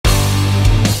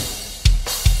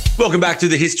Welcome back to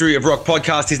the History of Rock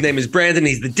podcast. His name is Brandon.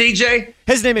 He's the DJ.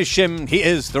 His name is Shim. He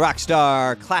is the rock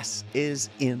star. Class is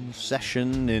in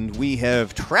session, and we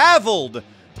have traveled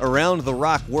around the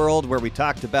rock world where we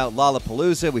talked about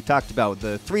Lollapalooza. We talked about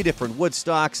the 3 different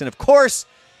Woodstocks, and of course,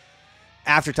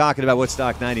 after talking about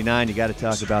Woodstock 99, you got to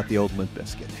talk about the old Limp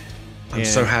Bizkit. I'm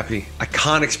so happy. I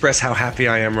can't express how happy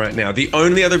I am right now. The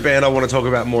only other band I want to talk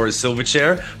about more is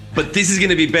Silverchair, but this is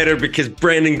going to be better because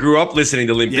Brandon grew up listening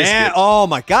to Limp Bizkit. Yeah, oh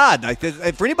my God. Like,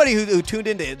 for anybody who tuned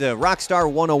into the Rockstar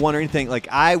 101 or anything, like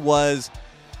I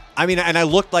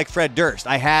looked like Fred Durst.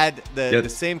 I had the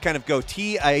same kind of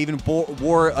goatee. I even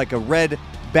wore like a red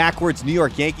backwards New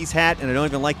York Yankees hat, and I don't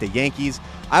even like the Yankees.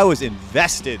 I was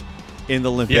invested in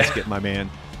the Limp Bizkit, my man.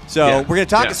 So we're going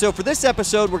to talk. So for this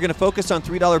episode, we're going to focus on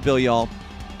 $3 Bill Y'all,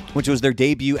 which was their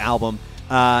debut album.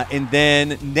 And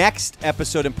then next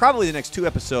episode, and probably the next 2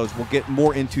 episodes, we'll get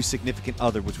more into Significant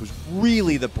Other, which was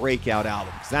really the breakout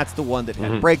album. Because that's the one that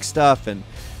had break stuff and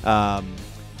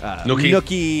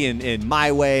Nookie and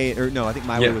My Way. Or no, I think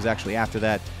My Way was actually after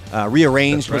that.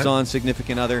 Rearranged was on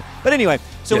Significant Other. But anyway,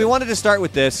 so we wanted to start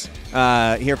with this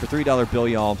here for $3 Bill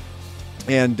Y'all.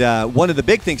 And one of the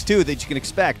big things, too, that you can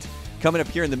expect coming up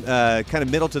here in the kind of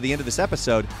middle to the end of this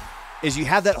episode is you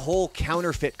have that whole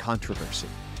counterfeit controversy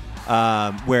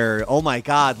where, oh my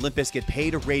God, Limp Bizkit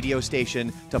paid a radio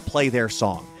station to play their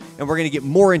song. And we're going to get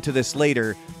more into this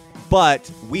later,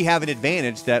 but we have an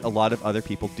advantage that a lot of other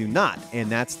people do not.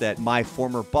 And that's that my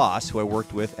former boss, who I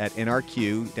worked with at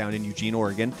NRQ down in Eugene,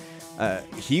 Oregon,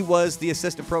 he was the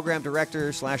assistant program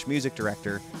director / music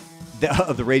director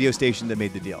of the radio station that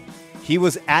made the deal. He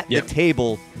was at the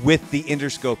table with the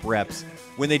Interscope reps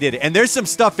when they did it. And there's some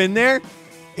stuff in there.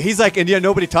 He's like, and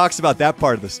nobody talks about that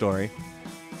part of the story.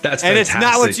 That's and fantastic. It's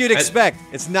not what you'd expect.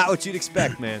 It's not what you'd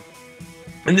expect, man.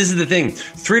 And this is the thing.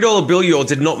 $3 Bill Y'all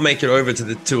did not make it over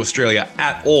to Australia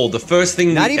at all. The first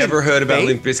thing we ever heard about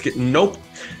Limp Bizkit,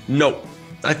 nope.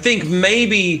 I think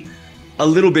maybe a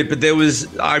little bit, but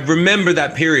I remember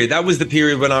that period. That was the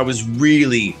period when I was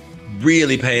really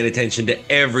paying attention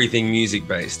to everything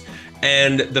music-based.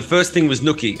 And the first thing was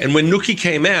Nookie. And when Nookie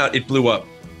came out, it blew up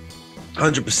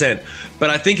 100%. But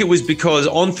I think it was because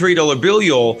on $3 Bill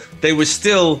Y'all, they were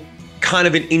still kind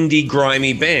of an indie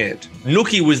grimy band.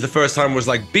 Nookie was the first time was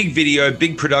like big video,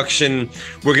 big production.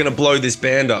 We're going to blow this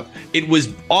band up. It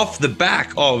was off the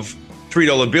back of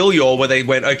 $3 Bill Y'all where they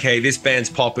went, okay, this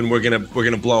band's popping. We're going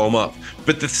to blow them up.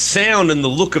 But the sound and the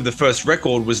look of the first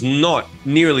record was not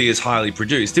nearly as highly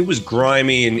produced. It was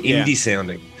grimy and indie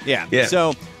sounding. Yeah.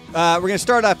 So we're going to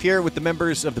start off here with the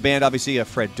members of the band. Obviously,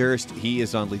 Fred Durst, he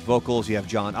is on lead vocals. You have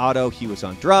John Otto, he was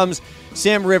on drums.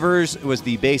 Sam Rivers was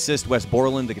the bassist. Wes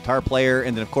Borland, the guitar player.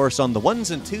 And then, of course, on the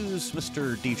ones and twos,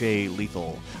 Mr. DJ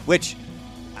Lethal, which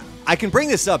I can bring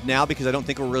this up now because I don't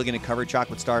think we're really going to cover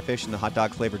Chocolate Starfish and the hot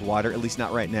dog flavored water, at least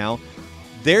not right now.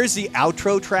 There's the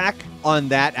outro track on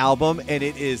that album, and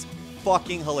it is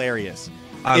fucking hilarious.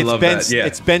 I love that,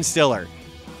 It's Ben Stiller.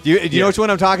 Do you know which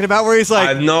one I'm talking about? Where he's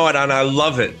like, I know it, and I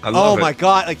love it. Oh my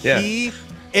God! Like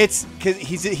it's because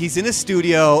he's in a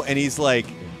studio and he's like,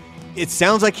 it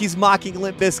sounds like he's mocking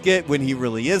Limp Bizkit when he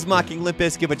really is mocking Limp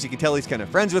Bizkit, but you can tell he's kind of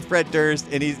friends with Fred Durst,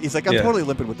 and he's like, I'm totally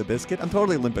limping with the biscuit. I'm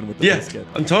totally limping with the biscuit.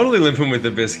 I'm totally limping with the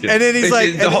biscuit. And then he's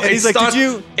like, did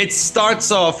you? It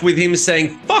starts off with him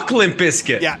saying, "Fuck Limp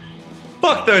Bizkit." Yeah.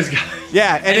 Fuck those guys.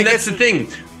 Yeah, and that's the thing.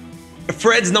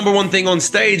 Fred's number one thing on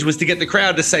stage was to get the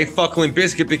crowd to say fuck Limp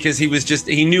Bizkit because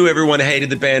he knew everyone hated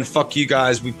the band. Fuck you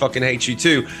guys, we fucking hate you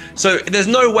too. So there's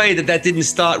no way that didn't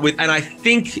start with, and I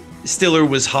think Stiller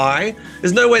was high.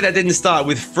 There's no way that didn't start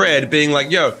with Fred being like,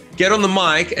 yo, get on the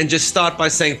mic and just start by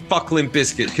saying fuck Limp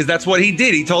Bizkit, because that's what he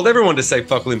did. He told everyone to say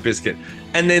fuck Limp Bizkit.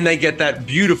 And then they get that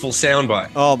beautiful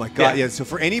soundbite. Oh my God, yeah. So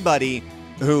for anybody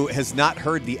who has not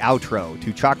heard the outro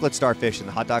to Chocolate Starfish and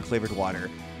the hot dog flavored water,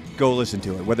 go listen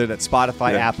to it. Whether that's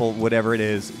Spotify, Apple, whatever it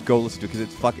is, go listen to it because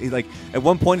it's fucking like. At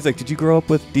one point, he's like, "Did you grow up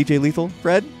with DJ Lethal,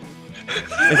 Fred?"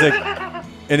 It's like,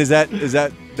 and is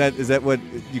that what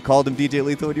you called him, DJ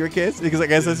Lethal, when you were kids? Because I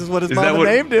guess this is what his mama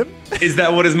named him. Is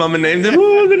that what his mama named him?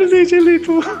 Oh, little DJ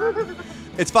Lethal.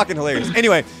 It's fucking hilarious.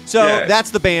 Anyway, so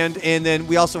that's the band, and then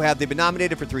we also have, they've been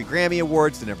nominated for 3 Grammy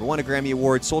Awards. They never won a Grammy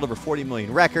Award. Sold over 40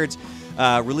 million records.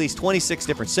 Released 26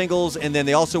 different singles, and then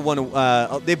they also won.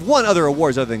 They've won other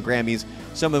awards other than Grammys.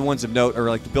 Some of the ones of note are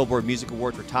like the Billboard Music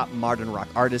Award for Top Modern Rock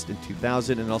Artist in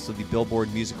 2000, and also the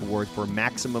Billboard Music Award for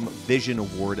Maximum Vision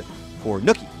Award for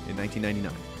Nookie in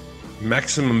 1999.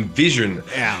 Maximum Vision.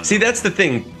 Yeah. See, that's the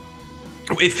thing.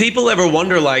 If people ever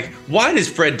wonder, like, why does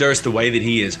Fred Durst the way that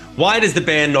he is? Why does the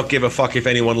band not give a fuck if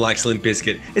anyone likes Limp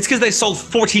Bizkit? It's because they sold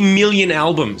 40 million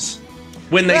albums.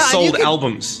 when they sold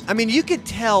albums. I mean, you could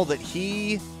tell that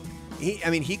he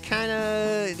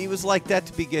was like that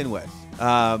to begin with.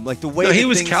 Like the way he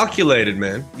was calculated,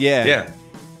 man. Yeah.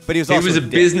 But he was a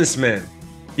businessman.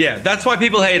 Yeah, that's why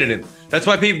people hated him. That's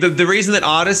why the reason that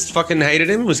artists fucking hated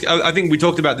him was, I think we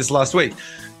talked about this last week.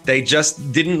 They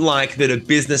just didn't like that a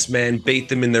businessman beat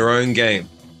them in their own game.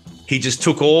 He just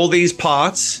took all these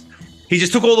parts. He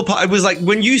just took all the parts. It was like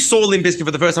when you saw Limp Bizkit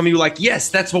for the first time, you were like, yes,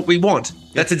 that's what we want.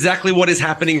 That's exactly what is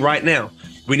happening right now.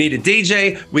 We need a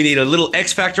DJ. We need a little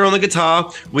X factor on the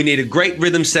guitar. We need a great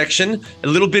rhythm section, a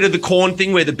little bit of the Korn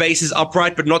thing where the bass is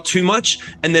upright but not too much,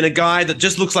 and then a guy that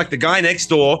just looks like the guy next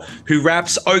door who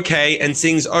raps okay and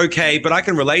sings okay, but I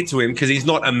can relate to him because he's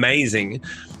not amazing.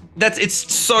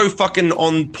 It's so fucking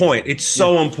on point. It's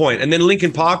so on point. And then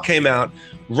Linkin Park came out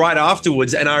right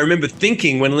afterwards, and I remember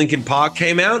thinking when Linkin Park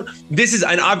came out,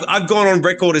 and I've gone on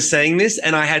record as saying this,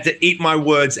 and I had to eat my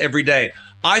words every day.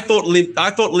 I thought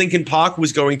Linkin Park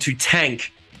was going to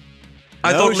tank.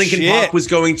 I thought Linkin Park was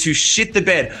going to shit the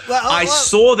bed. I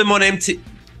saw them on MTV.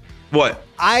 What?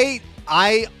 I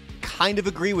kind of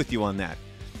agree with you on that,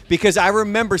 because I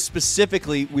remember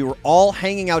specifically we were all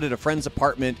hanging out at a friend's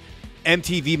apartment.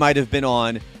 MTV might have been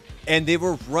on, and they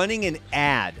were running an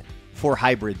ad for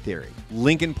Hybrid Theory,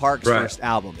 Linkin Park's first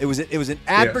album. It was an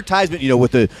advertisement,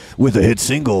 with the hit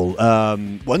single,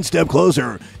 One Step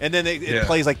Closer, and then it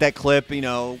plays like that clip,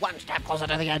 One Step Closer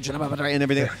to the Edge and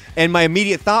everything. Yeah. And my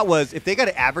immediate thought was, if they got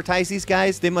to advertise these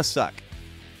guys, they must suck.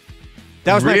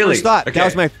 That was my first thought. Okay. That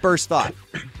was my first thought.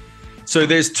 So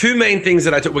there's two main things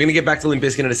that I took. We're going to get back to Limp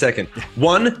Bizkit in a second.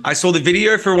 One, I saw the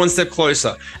video for One Step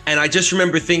Closer, and I just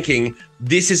remember thinking,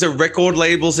 this is a record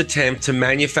label's attempt to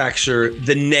manufacture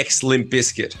the next Limp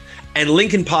Bizkit. And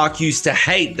Linkin Park used to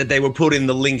hate that they were put in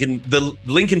the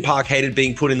Linkin Park hated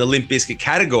being put in the Limp Bizkit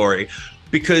category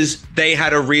because they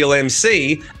had a real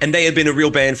MC and they had been a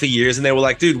real band for years, and they were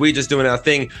like, dude, we're just doing our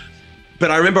thing. But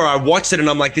I remember I watched it and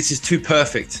I'm like, this is too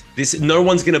perfect. No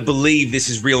one's going to believe this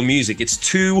is real music. It's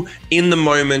too in the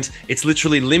moment. It's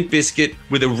literally Limp Bizkit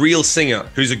with a real singer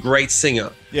who's a great singer.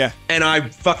 Yeah. And I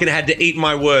fucking had to eat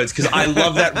my words because I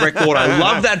love that record. I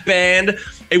love that band.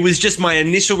 It was just my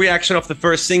initial reaction off the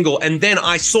first single. And then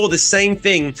I saw the same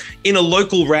thing in a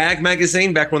local rag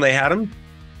magazine back when they had them.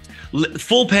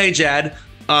 Full page ad.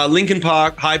 Linkin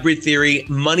Park, Hybrid Theory,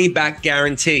 money back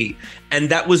guarantee. And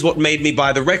that was what made me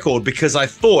buy the record, because I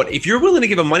thought, if you're willing to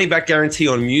give a money back guarantee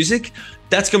on music,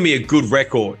 that's going to be a good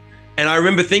record. And I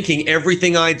remember thinking,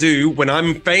 everything I do when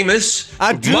I'm famous,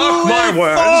 mark my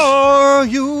words, for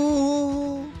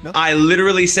you. No? I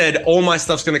literally said, all my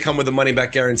stuff's going to come with a money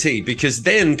back guarantee, because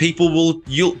then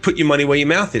you'll put your money where your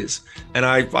mouth is. And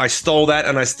I stole that,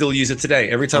 and I still use it today.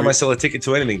 Every time I sell a ticket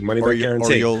to anything, money back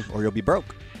guarantee. Or you'll be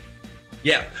broke.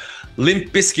 Yeah.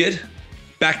 Limp Bizkit,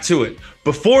 back to it.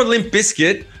 Before Limp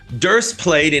Bizkit, Durst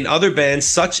played in other bands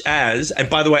such as, and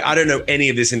by the way, I don't know any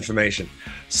of this information,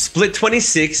 Split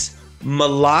 26,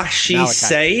 Malachi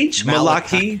Sage,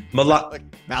 Malachi Sage,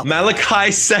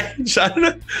 I don't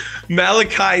know,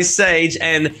 Malachi Sage,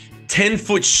 and 10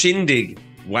 Foot Shindig.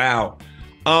 Wow.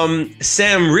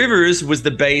 Sam Rivers was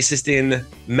the bassist in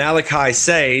Malachi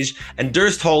Sage, and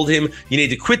Durst told him, you need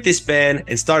to quit this band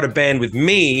and start a band with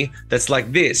me that's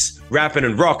like this, rapping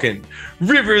and rocking.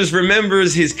 Rivers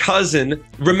remembered his cousin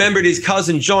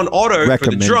John Otto for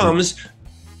the drums.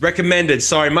 Recommended.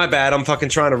 Sorry, my bad. I'm fucking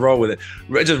trying to roll with it.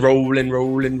 Just rolling.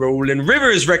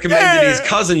 Rivers recommended his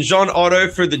cousin John Otto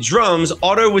for the drums.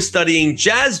 Otto was studying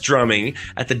jazz drumming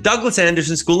at the Douglas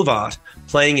Anderson School of Art,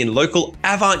 playing in local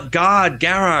avant-garde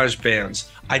garage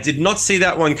bands. I did not see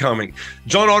that one coming.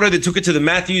 John Otto that took it to the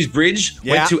Matthews Bridge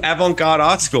went to avant-garde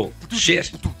art school.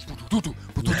 Shit.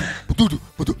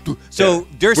 So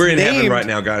Durst we're in heaven right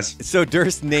now, guys. So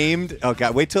Durst named. Oh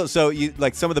God, wait till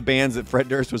like some of the bands that Fred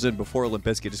Durst was in before Limp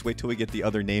Bizkit. Just wait till we get the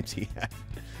other names he had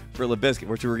for Limp Bizkit,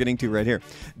 which we're getting to right here.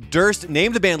 Durst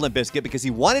named the band Limp Bizkit because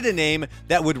he wanted a name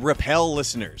that would repel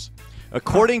listeners.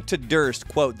 According to Durst,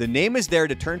 quote, the name is there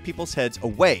to turn people's heads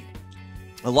away.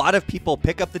 A lot of people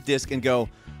pick up the disc and go,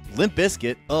 Limp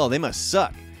Bizkit, oh, they must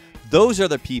suck. Those are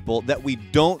the people that we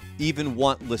don't even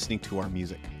want listening to our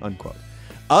music, unquote.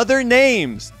 Other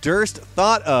names Durst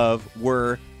thought of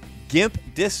were Gimp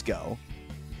Disco.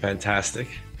 Fantastic.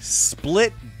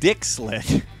 Split Dick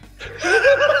Slit.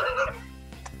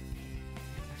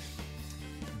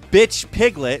 Bitch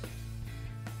Piglet.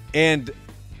 And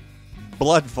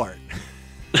Blood Fart.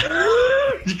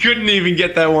 You couldn't even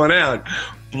get that one out.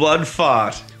 Blood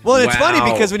Fart. Well, it's funny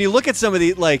because when you look at some of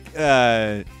the, like,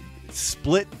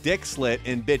 Split Dick Slit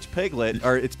and Bitch Piglet,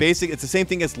 it's the same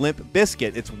thing as Limp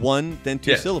Bizkit. It's one, then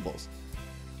two syllables.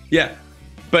 Yeah.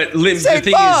 But Limp, say the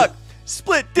thing fuck! is,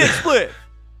 Split dick split.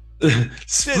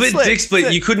 Split dick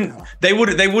split. You couldn't. They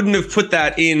wouldn't have put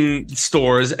that in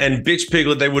stores. And Bitch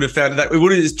Piglet, they would have found that it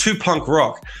would have. It's too punk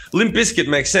rock. Limp Bizkit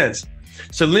makes sense.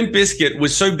 So Limp Bizkit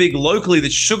was so big locally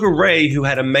that Sugar Ray, who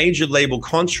had a major label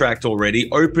contract already,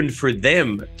 opened for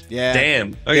them. Yeah.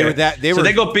 Damn. Okay.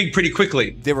 They got big pretty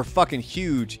quickly. They were fucking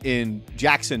huge in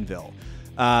Jacksonville.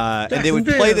 And they would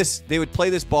play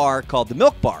this bar called the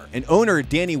Milk Bar. And owner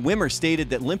Danny Wimmer stated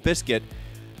that Limp Bizkit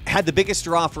had the biggest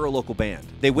draw for a local band.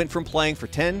 They went from playing for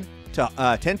 10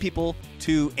 people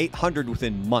to 800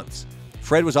 within months.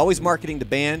 Fred was always marketing the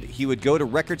band. He would go to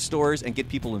record stores and get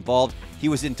people involved. He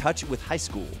was in touch with high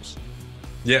schools.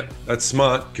 Yeah, that's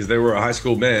smart because they were a high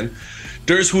school band.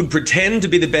 Durst would pretend to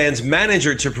be the band's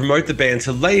manager to promote the band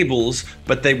to labels,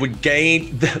 but they would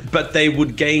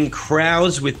gain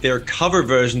crowds with their cover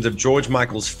versions of George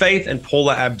Michael's Faith and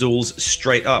Paula Abdul's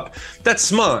Straight Up. That's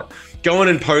smart. Going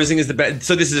and posing as the band.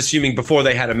 So this is assuming before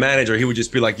they had a manager, he would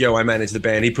just be like, "Yo, I manage the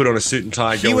band." He put on a suit and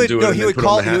tie, He would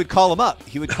call him up.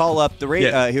 He would call up the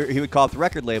he would call up the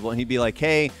record label, and he'd be like,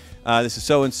 "Hey, this is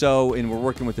so and so, and we're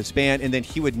working with this band." And then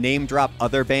he would name drop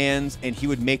other bands, and he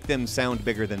would make them sound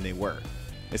bigger than they were.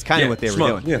 It's kind of what they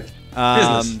were doing.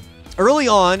 Yeah. Early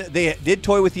on, they did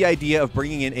toy with the idea of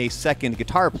bringing in a second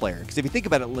guitar player. Because if you think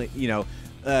about it,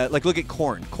 like look at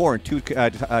Korn. Korn, two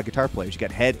guitar players. You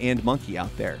got Head and Monkey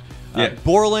out there.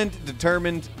 Borland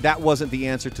determined that wasn't the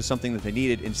answer to something that they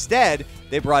needed. Instead,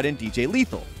 they brought in DJ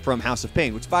Lethal from House of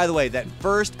Pain, which, by the way, that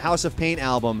first House of Pain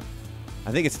album,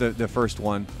 I think it's the first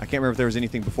one. I can't remember if there was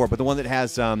anything before, but the one that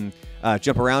has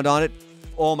Jump Around on it,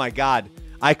 oh my God.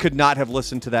 I could not have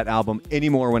listened to that album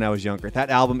anymore when I was younger. That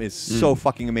album is so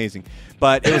fucking amazing.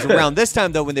 But it was around this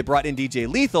time, though, when they brought in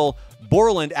DJ Lethal,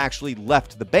 Borland actually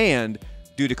left the band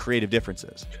due to creative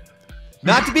differences.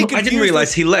 Not to be confused. I didn't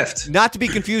realize he left. Not to be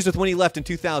confused with when he left in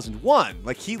 2001.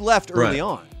 Like, he left early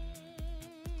on.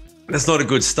 That's not a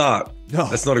good start. No.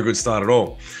 That's not a good start at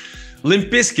all.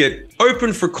 Limp Bizkit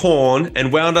opened for Korn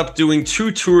and wound up doing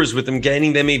 2 tours with them,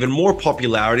 gaining them even more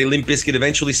popularity. Limp Bizkit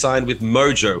eventually signed with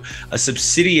Mojo, a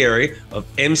subsidiary of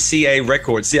MCA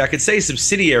Records. See, I could say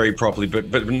subsidiary properly,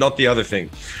 but not the other thing.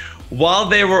 While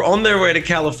they were on their way to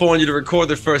California to record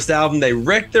their first album, they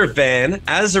wrecked their van.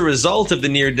 As a result of the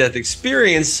near-death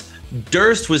experience,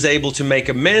 Durst was able to make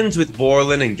amends with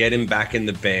Borland and get him back in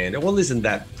the band. Well, isn't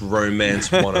that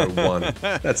bromance 101?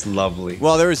 That's lovely.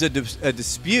 Well, there was a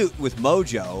dispute with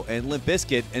Mojo, and Limp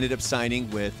Bizkit ended up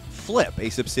signing with Flip, a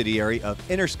subsidiary of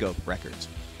Interscope Records.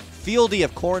 Fieldy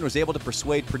of Korn was able to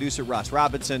persuade producer Ross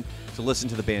Robinson to listen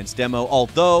to the band's demo,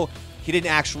 although he didn't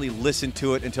actually listen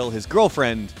to it until his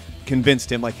girlfriend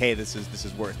convinced him, like, hey, this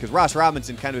is worth. Because Ross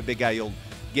Robinson, kind of a big guy you'll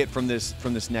get from this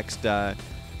next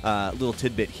little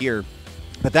tidbit here.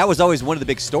 But that was always one of the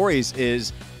big stories,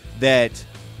 is that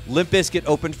Limp Bizkit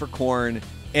opened for Korn,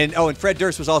 and Fred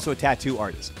Durst was also a tattoo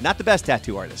artist. Not the best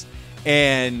tattoo artist.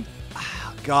 And,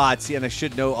 and I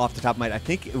should know off the top of my head, I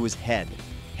think it was Head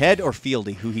or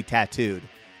Fieldy who he tattooed.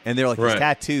 And they're like, his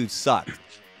tattoos sucked.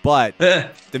 But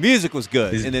the music was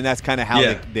good. And then that's kind of how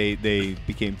they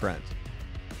became friends.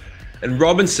 And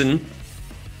Robinson,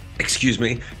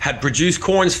 had produced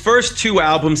Korn's first 2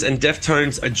 albums and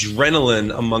Deftones'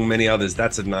 Adrenaline, among many others.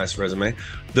 That's a nice resume.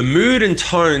 The mood and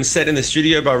tone set in the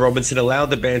studio by Robinson allowed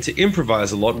the band to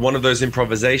improvise a lot. One of those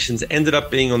improvisations ended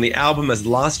up being on the album as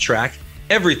last track,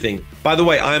 Everything. By the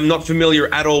way, I am not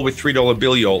familiar at all with $3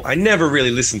 Bill Y'all. I never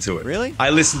really listened to it. Really? I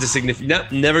listened to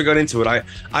Significant... never got into it.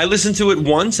 I listened to it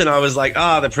once and I was like,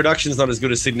 the production's not as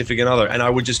good as Significant Other. And I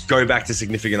would just go back to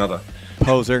Significant Other.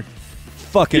 Poser.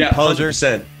 Fucking poser.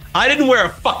 100%. I didn't wear a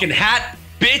fucking hat,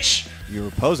 bitch. You're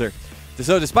a poser.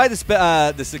 So despite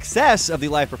the success of the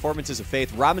live performances of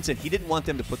Faith, Robinson, he didn't want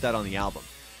them to put that on the album.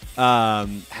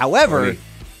 However,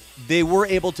 they were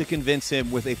able to convince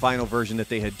him with a final version that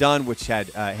they had done, which had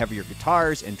heavier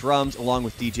guitars and drums, along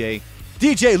with DJ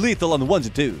Lethal on the ones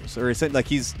and twos. Or something like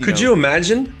Could you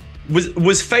imagine?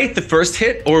 Was Faith the first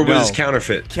hit, or was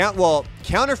Counterfeit?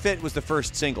 Counterfeit was the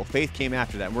first single. Faith came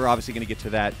after that. And we're obviously going to get to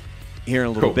that here in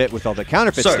a little bit with all the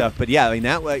Counterfeit stuff. But yeah, I mean,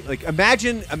 that like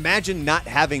imagine not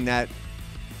having that.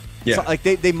 Yeah, so, like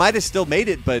they might have still made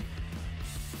it, but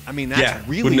I mean, that's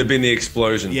really wouldn't have been the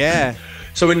explosion. Yeah.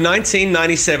 So in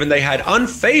 1997, they had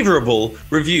unfavorable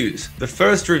reviews. The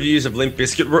first reviews of Limp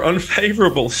Bizkit were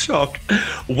unfavorable, shock,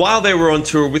 while they were on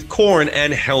tour with Korn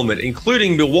and Helmet,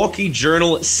 including Milwaukee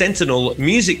Journal Sentinel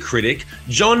music critic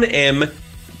John M.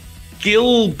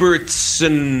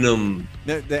 Gilbertson,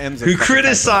 who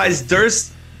criticized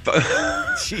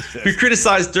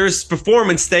Durst's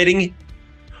performance, stating,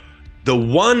 The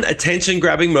one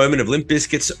attention-grabbing moment of Limp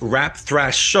Bizkit's rap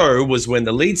thrash show was when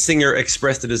the lead singer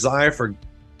expressed a desire for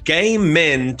gay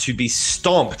men to be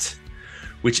stomped,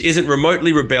 which isn't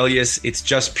remotely rebellious, it's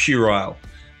just puerile.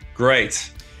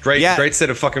 Great set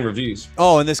of fucking reviews.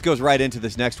 Oh, and this goes right into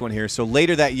this next one here. So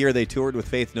later that year, they toured with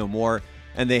Faith No More,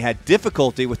 and they had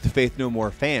difficulty with the Faith No More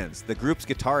fans. The group's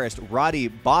guitarist, Roddy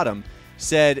Bottom,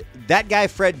 said, that guy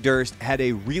Fred Durst had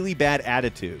a really bad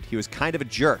attitude. He was kind of a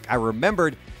jerk. I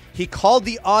remembered he called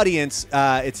the audience,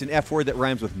 it's an F word that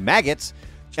rhymes with maggots,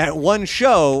 at one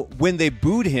show when they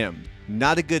booed him.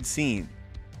 Not a good scene.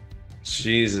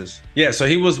 Jesus. Yeah, so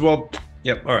he was, all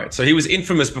right. So he was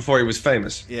infamous before he was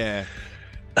famous. Yeah.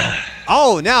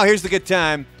 Oh, now here's the good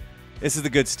time. This is the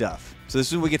good stuff. So this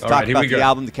is when we get to talk about the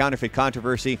album, The Counterfeit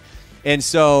Controversy. And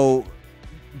so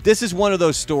this is one of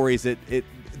those stories that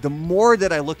the more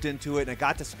that I looked into it, and I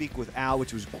got to speak with Al,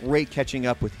 which was great catching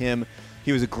up with him.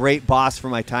 He was a great boss for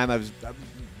my time. I was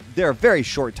there a very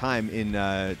short time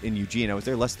in Eugene. I was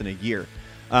there less than a year.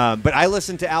 But I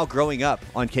listened to Al growing up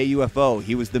on KUFO.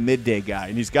 He was the midday guy,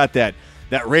 and he's got that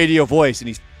radio voice, and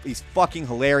he's fucking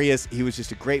hilarious. He was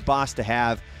just a great boss to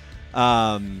have.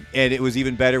 And it was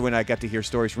even better when I got to hear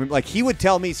stories from him. Like, he would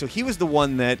tell me, so he was the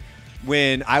one that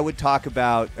when I would talk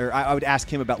about, or I would ask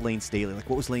him about Lane Staley, like,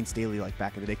 what was Lane Staley like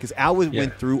back in the day? Because Al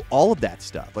went through all of that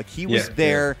stuff. Like, he was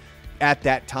there at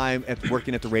that time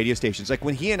working at the radio stations. Like,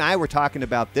 when he and I were talking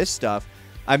about this stuff,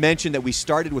 I mentioned that we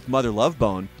started with Mother Love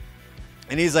Bone.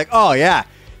 And he's like, oh, yeah.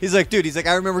 He's like, dude,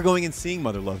 I remember going and seeing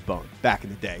Mother Love Bone back in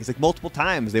the day. He's like, multiple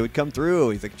times they would come through.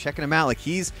 He's like, checking him out. Like,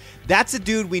 that's a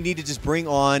dude we need to just bring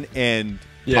on and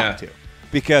talk to.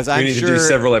 Because I'm sure, to do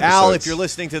several episodes. Al, if you're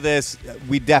listening to this,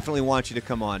 we definitely want you to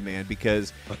come on, man,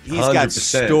 because he's got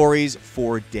 100%. Stories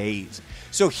for days.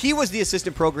 So he was the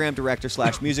assistant program director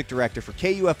 / music director for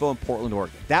KUFO in Portland,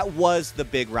 Oregon. That was the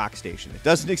big rock station. It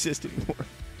doesn't exist anymore.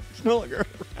 It's no longer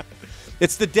around.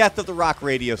 It's the death of the rock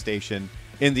radio station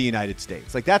in the United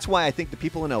States. Like, that's why I think the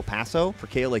people in El Paso for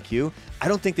KLAQ, I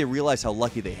don't think they realize how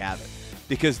lucky they have it,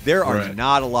 because there are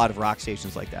not a lot of rock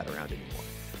stations like that around anymore.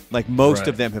 Like, most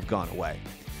of them have gone away.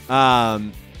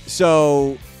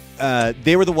 So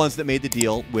they were the ones that made the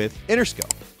deal with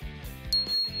Interscope.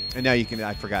 And now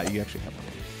I forgot, you actually have one.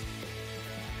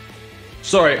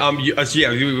 Sorry,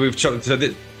 we've so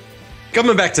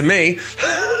coming back to me.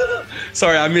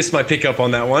 Sorry, I missed my pickup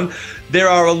on that one. There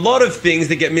are a lot of things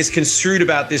that get misconstrued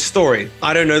about this story.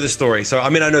 I don't know the story. So, I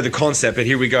know the concept, but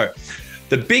here we go.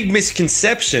 The big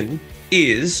misconception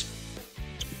is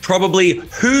probably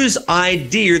whose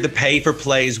idea the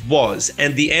pay-for-plays was.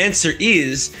 And the answer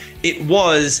is, it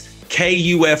was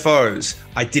KUFO's.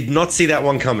 I did not see that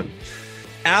one coming.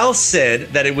 Al said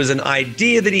that it was an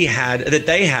idea that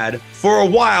they had for a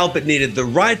while, but needed the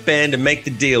right band to make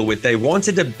the deal with. They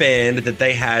wanted a band that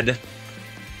they had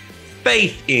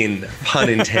faith in, pun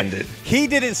intended. He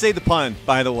didn't say the pun,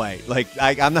 by the way. Like,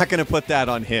 I'm not going to put that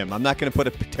on him. I'm not going to put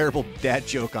a terrible dad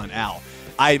joke on Al.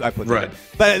 I put that in.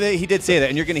 But he did say that,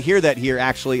 and you're going to hear that here,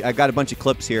 actually. I got a bunch of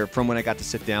clips here from when I got to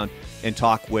sit down and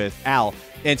talk with Al.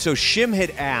 And so Shim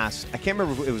had asked, I can't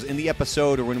remember if it was in the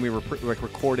episode or when we were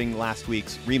recording last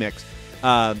week's remix,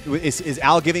 is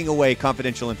Al giving away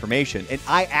confidential information? And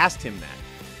I asked him that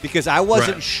because I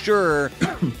wasn't sure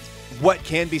what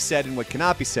can be said and what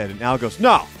cannot be said. And Al goes,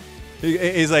 no.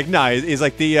 He's like, no. He's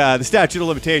like, the statute of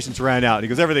limitations ran out. He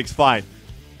goes, everything's fine.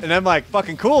 And I'm like,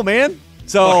 fucking cool, man.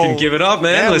 So fucking give it up,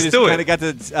 man. Let's do it. We kind of got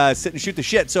to sit and shoot the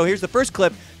shit. So here's the first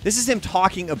clip. This is him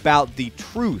talking about the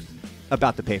truth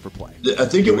about the pay-for-play. I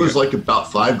think it was like about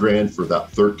 $5,000 for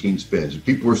about 13 spins.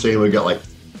 People were saying we got like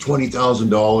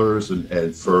 $20,000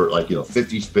 and for like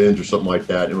 50 spins or something like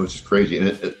that. It was just crazy,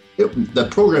 and that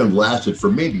program lasted for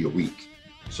maybe a week.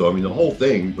 So the whole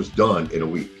thing was done in a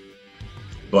week,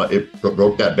 but it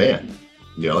broke that band.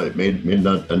 It made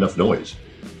not enough noise.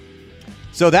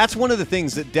 So that's one of the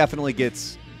things that definitely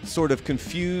gets sort of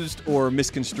confused or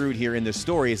misconstrued here in this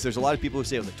story. Is there's a lot of people who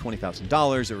say it was like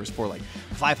 $20,000. It was for like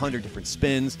 500 different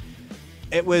spins.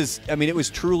 It was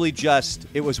truly just,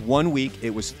 it was 1 week.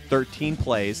 It was 13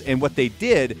 plays. And what they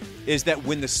did is that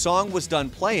when the song was done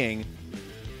playing,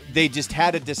 they just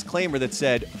had a disclaimer that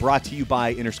said, brought to you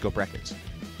by Interscope Records.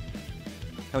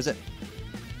 That was it.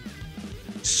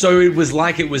 So it was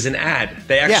like it was an ad.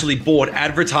 They actually bought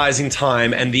advertising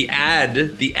time, and the ad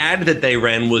that they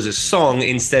ran was a song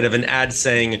instead of an ad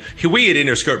saying, we at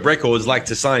Interscope Records like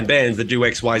to sign bands that do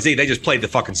XYZ. They just played the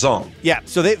fucking song. Yeah,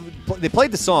 so they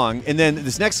played the song, and then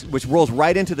this next, which rolls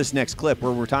right into this next clip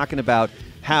where we're talking about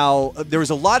how there was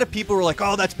a lot of people who were like,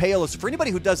 oh, that's payola. So for anybody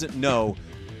who doesn't know,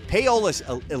 payola is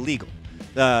illegal.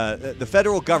 the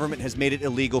federal government has made it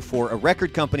illegal for a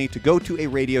record company to go to a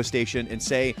radio station and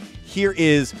say, here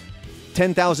is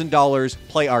 $10,000,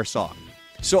 play our song.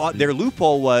 So their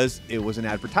loophole was it was an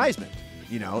advertisement.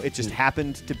 You know, it just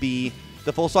happened to be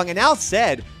the full song. And Al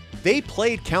said they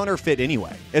played Counterfeit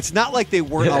anyway. It's not like they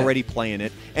weren't already playing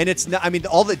it. And it's not, I mean,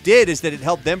 all it did is that it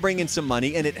helped them bring in some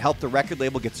money and it helped the record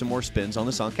label get some more spins on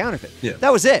the song Counterfeit. Yeah.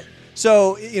 That was it.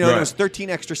 So, you know, it was 13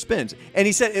 extra spins. And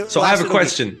he said... So I have a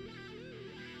question.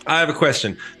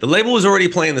 The label was already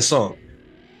playing the song.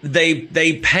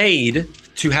 They paid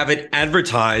to have it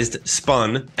advertised,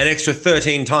 spun, an extra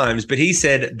 13 times, but he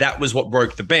said that was what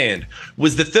broke the band.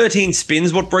 Was the 13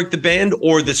 spins what broke the band,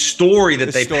 or the story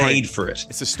that they paid for it?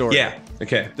 It's a story. Yeah,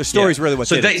 okay. The story's really what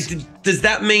did it. Does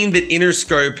that mean that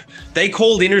Interscope, they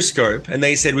called Interscope and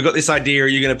they said, we got this idea,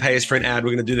 you're going to pay us for an ad,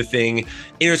 we're going to do the thing.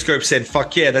 Interscope said,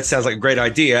 fuck yeah, that sounds like a great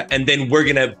idea, and then we're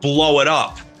going to blow it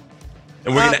up.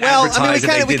 And we're going to advertise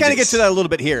we kind of get to that a little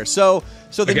bit here. So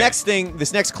the next thing,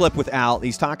 this next clip with Al,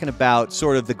 he's talking about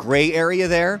sort of the gray area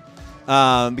there,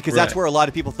 because that's where a lot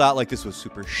of people thought like this was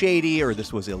super shady or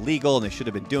this was illegal and they should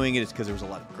have been doing it. It's because there was a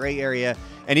lot of gray area.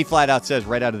 And he flat out says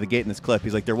right out of the gate in this clip,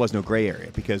 he's like, there was no gray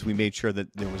area because we made sure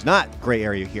that there was not gray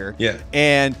area here. Yeah.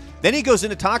 And then he goes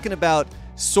into talking about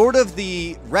sort of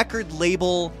the record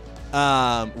label,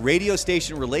 radio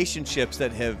station relationships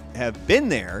that have been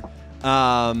there.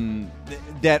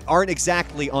 That aren't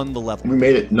exactly on the level. We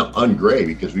made it ungray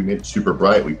because we made it super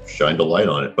bright. We shined a light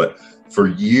on it. But for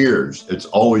years, it's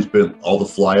always been all the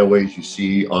flyaways you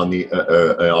see on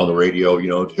the radio. You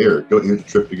know, here's a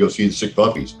trip to go see the Sick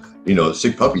Puppies. You know, the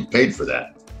Sick Puppies paid for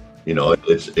that. You know,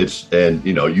 and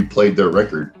you know, you played their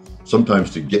record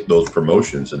sometimes to get those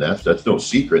promotions, and that's no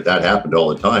secret. That happened all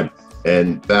the time.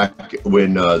 And back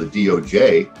when the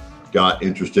DOJ got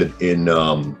interested in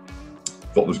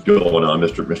what was going on,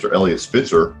 Mr. Elliot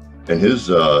Spitzer and his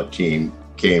team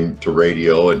came to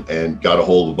radio and got a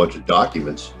hold of a bunch of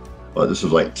documents. This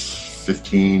was like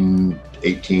 15,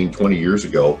 18, 20 years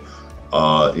ago.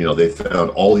 You know, they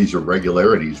found all these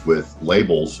irregularities with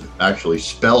labels actually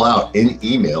spell out in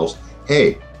emails,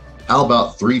 hey, how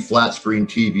about 3 flat screen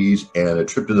TVs and a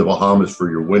trip to the Bahamas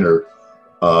for your winter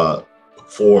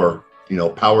for, you know,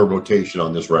 power rotation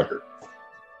on this record.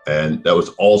 And that was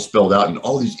all spelled out in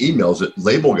all these emails that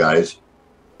label guys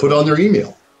put on their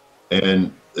email.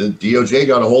 And the DOJ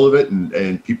got a hold of it,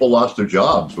 and people lost their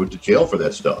jobs, went to jail for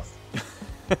that stuff.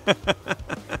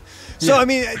 So, I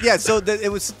mean, yeah, so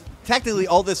it was technically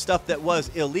all this stuff that was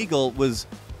illegal was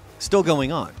still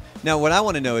going on. Now, what I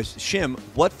want to know is, Shim,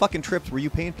 what fucking trips were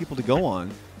you paying people to go on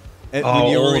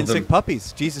when you were in Sick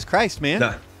Puppies? Jesus Christ,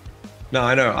 man. No,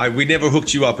 I know. We never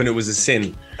hooked you up, and it was a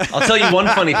sin. I'll tell you one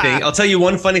funny thing.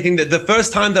 That the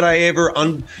first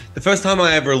time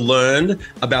I ever learned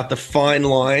about the fine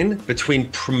line between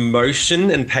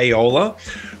promotion and payola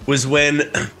was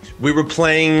when we were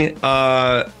playing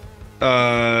Hard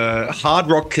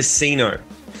Rock Casino,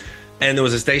 and there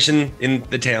was a station in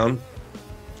the town.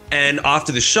 And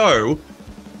after the show,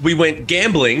 we went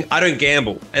gambling. I don't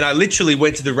gamble, and I literally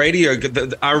went to the radio.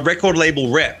 Our record label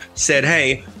rep said,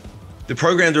 "Hey, the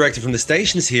program director from the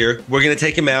station's here. We're going to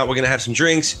take him out. We're going to have some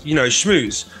drinks, you know,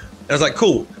 schmooze." And I was like,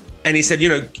 cool. And he said, you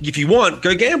know, if you want,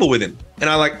 go gamble with him. And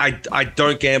I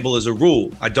don't gamble as a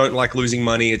rule. I don't like losing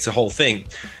money. It's a whole thing.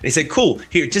 And he said, cool.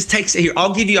 Here,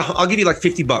 I'll give you like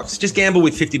 $50. Just gamble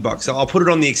with $50. I'll put it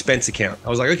on the expense account. I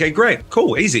was like, okay, great,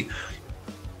 cool, easy.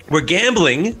 We're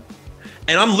gambling,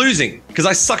 and I'm losing because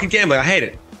I suck at gambling. I hate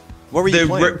it. What were you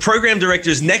playing? The program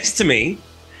director's next to me.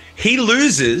 He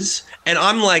loses. And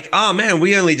I'm like, oh man,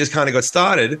 we only just kind of got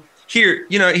started. Here,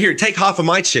 take half of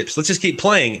my chips. Let's just keep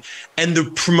playing. And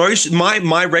the promotion,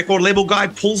 my record label guy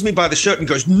pulls me by the shirt and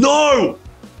goes, no,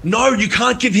 you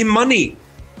can't give him money.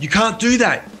 You can't do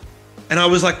that. And I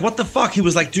was like, what the fuck? He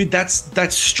was like, dude,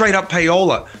 that's straight up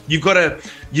payola. You've got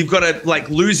to like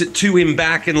lose it to him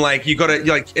back, and like you got to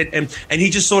like and he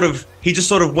just sort of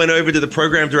went over to the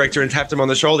program director and tapped him on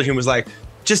the shoulder and was like,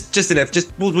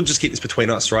 we'll just keep this between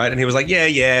us, right? And he was like, yeah,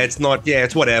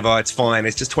 it's whatever, it's fine,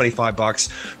 it's just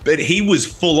 $25. But he was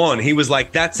full on. He was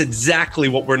like, that's exactly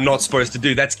what we're not supposed to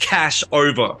do. That's cash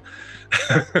over.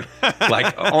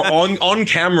 Like on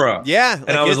camera. Yeah.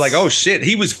 And I was like, oh shit.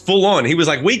 He was full on. He was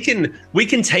like, we can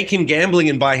take him gambling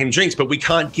and buy him drinks, but we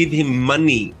can't give him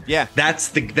money. Yeah. That's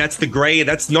the gray.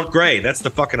 That's not gray. That's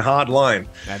the fucking hard line.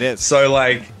 That is. So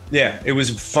like, Yeah, it was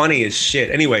funny as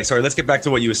shit. Anyway, sorry, let's get back to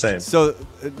what you were saying. So,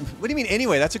 what do you mean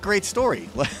anyway? That's a great story.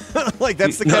 Like,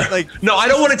 that's the kind like... No, I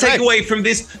don't want to take away from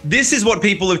this. This is what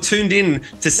people have tuned in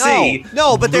to see.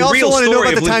 No, but they also want to know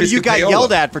about the time you got Payola.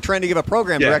 yelled at for trying to give a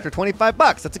program director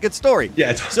 $25. That's a good story.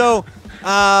 Yeah. So,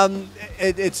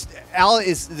 it's Al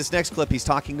is this next clip. He's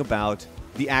talking about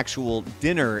the actual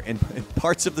dinner and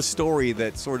parts of the story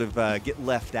that sort of get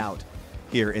left out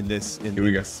here in this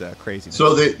craziness.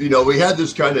 So we had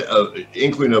this kind of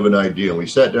inkling of an idea, and we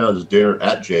sat down at this dinner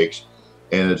at Jake's,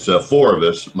 and it's 4 of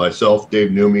us: myself,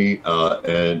 Dave Newmy,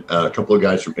 and a couple of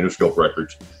guys from Interscope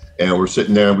Records, and we're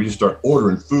sitting there, and we just start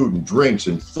ordering food and drinks.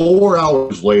 And 4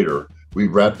 hours later, we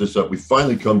wrap this up. We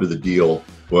finally come to the deal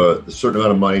with a certain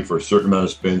amount of money for a certain amount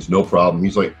of spins, no problem.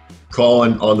 He's like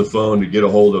calling on the phone to get a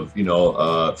hold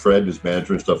of Fred, his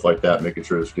manager, and stuff like that, making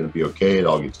sure it's going to be okay. It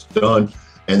all gets done.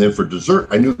 And then for dessert,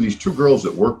 I knew these 2 girls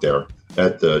that worked there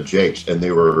at Jake's, and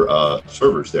they were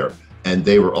servers there, and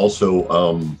they were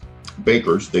also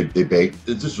bakers. They baked.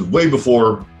 This was way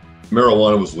before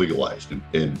marijuana was legalized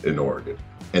in Oregon.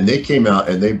 And they came out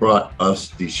and they brought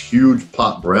us these huge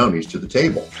pot brownies to the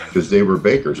table because they were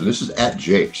bakers. And this is at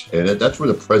Jake's, and that's where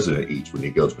the president eats when he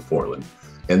goes to Portland.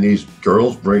 And these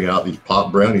girls bring out these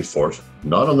pot brownies for us,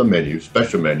 not on the menu,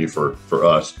 special menu for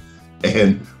us.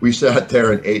 And we sat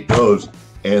there and ate those.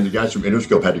 And the guys from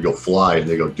Interscope had to go fly, and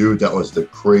they go, dude, that was the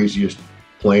craziest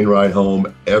plane ride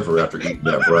home ever after eating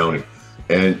that brownie.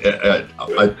 And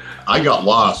I got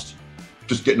lost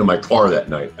just getting to my car that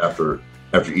night after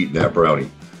eating that brownie.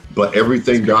 But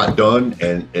everything got done,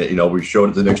 and we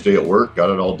showed it the next day at work, got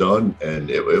it all done, and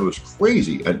it was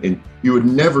crazy. And you would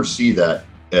never see that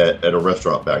at a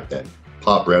restaurant back then,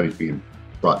 pot brownies being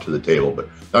brought to the table. But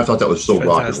I thought that was so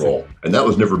rock and roll, and that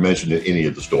was never mentioned in any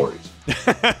of the stories.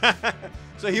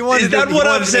 So he wanted. Is that what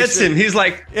upsets him? He's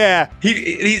like, yeah.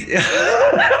 He's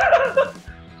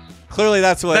clearly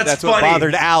that's what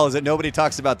bothered Al, is that nobody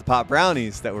talks about the pot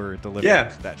brownies that were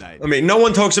delivered that night. I mean, no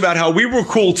one talks about how we were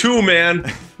cool too,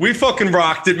 man. We fucking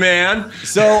rocked it, man.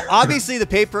 So obviously the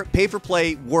pay for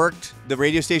play worked. The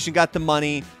radio station got the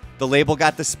money. The label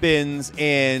got the spins,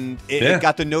 and it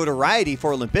got the notoriety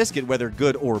for Limp Bizkit, whether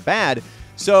good or bad.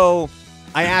 So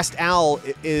I asked Al,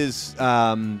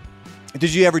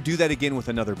 did you ever do that again with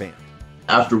another band?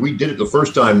 After we did it the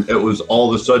first time, it was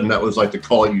all of a sudden, that was like the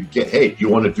call you'd get, hey, do you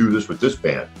want to do this with this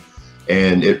band?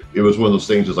 And it was one of those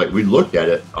things, it's like we looked at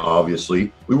it,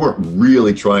 obviously. We weren't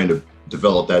really trying to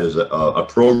develop that as a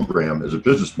program, as a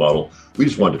business model. We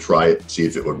just wanted to try it, see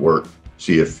if it would work,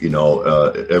 see if,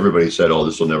 everybody said, oh,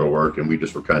 this will never work. And we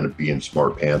just were kind of being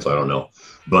smart pants, I don't know.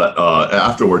 But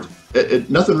afterwards,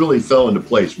 nothing really fell into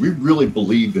place. We really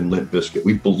believed in Limp Bizkit.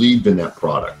 We believed in that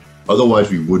product. Otherwise,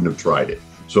 we wouldn't have tried it.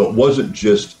 So it wasn't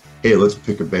just, hey, let's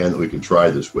pick a band that we can try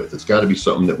this with. It's got to be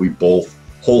something that we both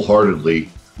wholeheartedly,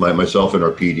 myself and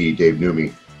our PD, Dave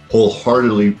Newmy,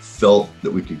 wholeheartedly felt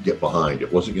that we could get behind.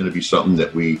 It wasn't going to be something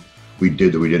that we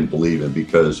did that we didn't believe in,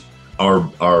 because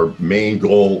our main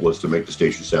goal was to make the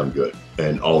station sound good,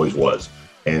 and always was.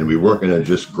 And we weren't going to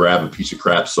just grab a piece of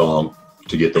crap song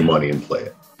to get the money and play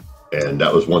it. And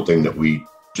that was one thing that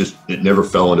it never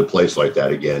fell into place like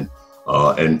that again.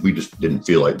 And we just didn't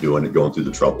feel like doing it, going through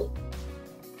the trouble.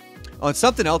 On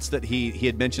something else that he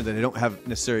had mentioned that I don't have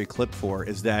necessarily a clip for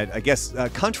is that I guess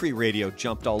country radio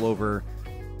jumped all over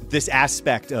this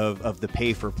aspect of the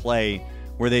pay for play,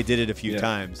 where they did it a few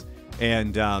times.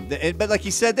 And but like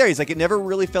he said there, he's like, it never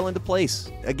really fell into place.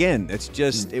 Again, it's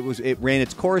just it ran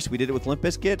its course. We did it with Limp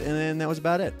Bizkit, and then that was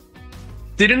about it.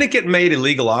 Didn't it get made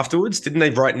illegal afterwards? Didn't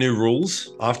they write new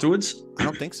rules afterwards? I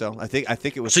don't think so. I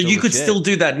think it was. So you could still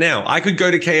do that now. I could go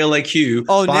to KLAQ.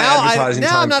 Oh, now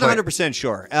I'm not 100%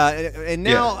 sure. And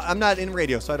now I'm not in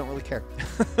radio, so I don't really care.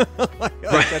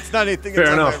 That's not anything that's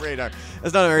on my radar.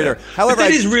 That's not on my radar. However, but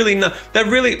that is really not. That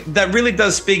really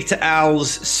does speak to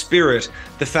Al's spirit.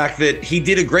 The fact that he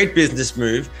did a great business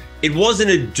move. It wasn't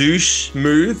a douche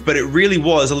move, but it really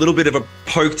was a little bit of a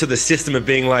poke to the system of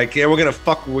being like, yeah, we're gonna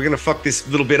fuck this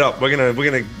little bit up. We're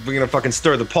gonna fucking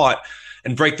stir the pot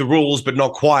and break the rules, but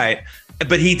not quite.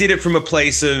 But he did it from a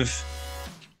place of,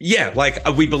 like,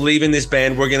 we believe in this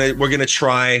band. We're gonna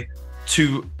try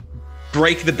to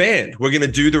break the band. We're going to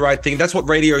do the right thing. That's what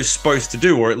radio is supposed to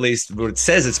do, or at least what it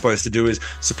says it's supposed to do, is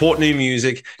support new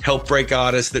music, help break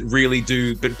artists that really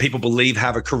do, but people believe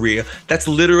have a career. That's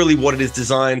literally what it is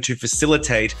designed to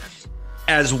facilitate,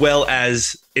 as well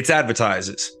as its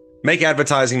advertisers. Make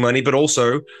advertising money, but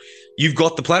also, you've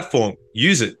got the platform.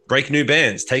 Use it. Break new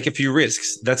bands. Take a few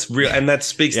risks. That's real, and that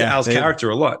speaks to Al's character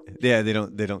a lot. Yeah, they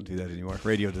don't do that anymore.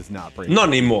 Radio does not break. Not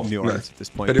anymore. New artists at this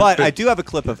point. But I do have a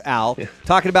clip of Al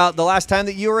talking about the last time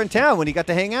that you were in town when he got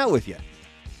to hang out with you.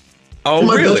 Oh,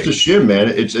 my really? best to Shim, man.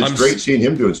 It's great seeing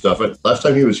him doing stuff. Last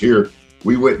time he was here,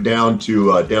 we went down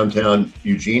to downtown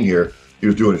Eugene here. He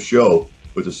was doing a show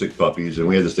with the Sick Puppies, and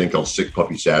we had this thing called Sick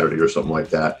Puppy Saturday or something like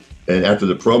that. And after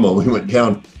the promo, we went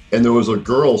down, and there was a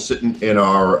girl sitting in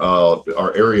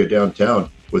our area downtown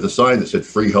with a sign that said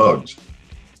 "Free Hugs."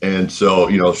 And so,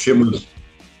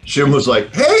 Shim was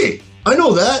like, "Hey, I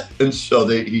know that." And so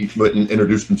he went and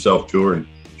introduced himself to her, and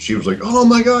she was like, "Oh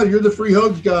my God, you're the Free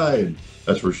Hugs guy." And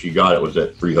that's where she got it, was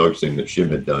that Free Hugs thing that Shim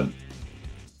had done.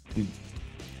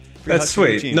 That's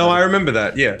sweet. No, I remember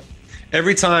that. Yeah.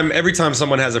 Every time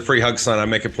someone has a free hug sign, I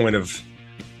make a point of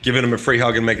giving them a free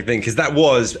hug and make a thing. Because that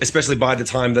was, especially by the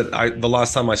time the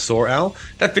last time I saw Al,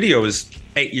 that video was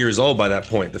 8 years old by that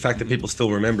point. The fact that people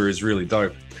still remember is really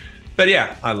dope. But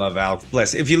yeah, I love Al.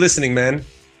 Bless. If you're listening, man,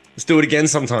 let's do it again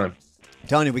sometime. I'm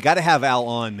telling you, we got to have Al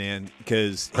on, man,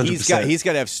 because he's got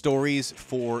to have stories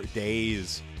for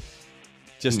days.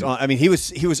 I mean, he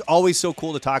was always so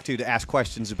cool to talk to ask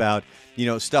questions about,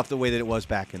 stuff the way that it was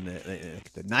back in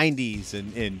the 90s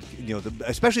and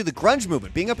especially the grunge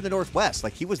movement, being up in the Northwest.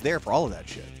 Like, he was there for all of that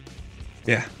shit.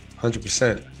 Yeah,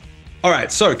 100%. All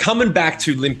right, so coming back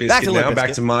to Limp Bizkit now,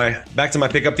 back to my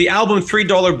pickup. The album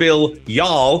 $3 Bill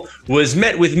Y'all was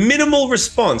met with minimal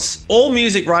response. All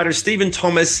music writer Stephen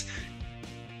Thomas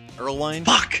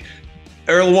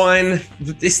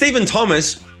Stephen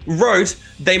Thomas wrote,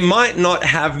 "They might not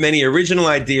have many original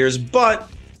ideas, but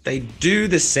they do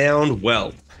the sound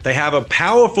well. They have a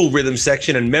powerful rhythm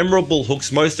section and memorable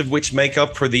hooks, most of which make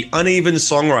up for the uneven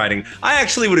songwriting." I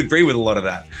actually would agree with a lot of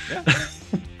that. Yeah.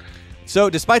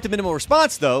 So despite the minimal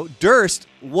response, though, Durst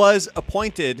was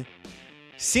appointed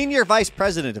Senior Vice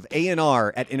President of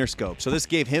A&R at Interscope. So this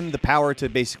gave him the power to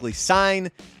basically find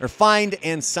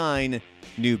and sign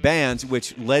new bands,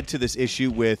 which led to this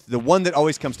issue with the one that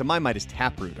always comes to my mind is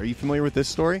Taproot. Are you familiar with this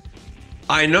story?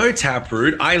 I know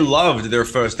Taproot. I loved their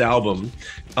first album.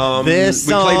 This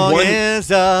song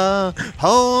is a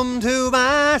home to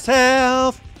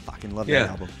myself. Fucking love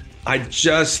that album. I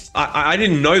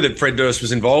didn't know that Fred Durst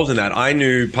was involved in that. I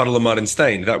knew Puddle of Mud and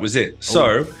Stained. That was it.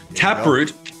 So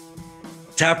Taproot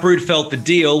felt the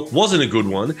deal wasn't a good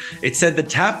one. It said that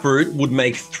Taproot would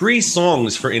make 3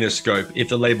 songs for Interscope. If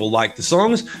the label liked the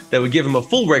songs, they would give them a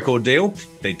full record deal.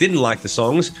 If they didn't like the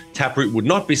songs, Taproot would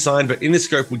not be signed, but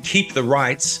Interscope would keep the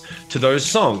rights to those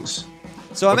songs.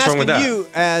 So I'm asking you,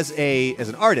 as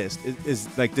an artist,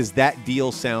 does that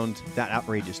deal sound that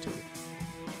outrageous to you?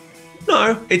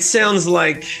 No, it sounds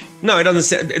like it doesn't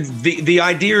sound. The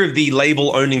idea of the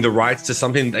label owning the rights to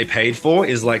something they paid for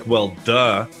is like, well,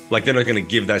 duh. Like, they're not going to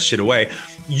give that shit away.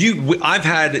 I've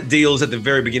had deals at the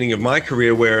very beginning of my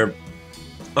career where,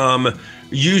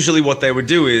 usually what they would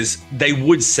do is they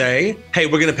would say, "Hey,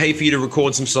 we're going to pay for you to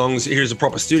record some songs. Here's a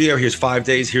proper studio. Here's 5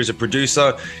 days. Here's a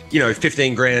producer.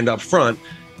 $15,000 up front."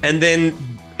 And then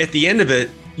at the end of it,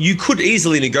 you could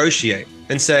easily negotiate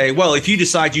and say, "Well, if you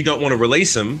decide you don't want to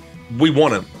release them, we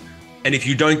want them. And if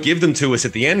you don't give them to us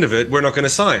at the end of it, we're not going to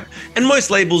sign." And most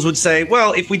labels would say,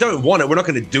 "Well, if we don't want it, we're not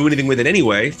going to do anything with it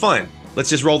anyway. Fine. Let's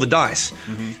just roll the dice."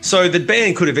 Mm-hmm. So the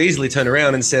band could have easily turned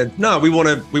around and said, "No, we want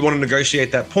to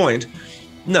negotiate that point."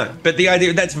 No, but the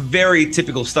idea, that's very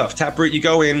typical stuff. Taproot, you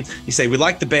go in, you say, "We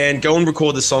like the band, go and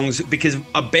record the songs," because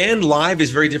a band live is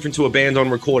very different to a band on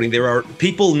recording.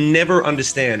 People never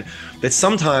understand that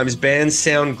sometimes bands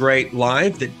sound great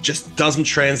live that just doesn't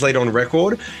translate on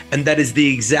record. And that is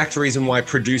the exact reason why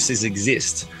producers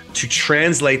exist, to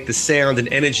translate the sound and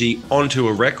energy onto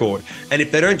a record. And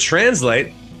if they don't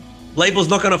translate, label's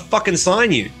not going to fucking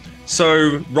sign you.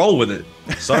 So roll with it.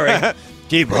 Sorry.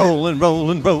 Keep rolling.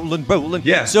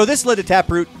 Yeah. So this led to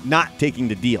Taproot not taking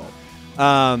the deal.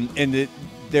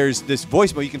 There's this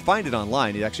voicemail. You can find it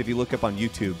online. Actually, if you look up on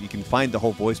YouTube, you can find the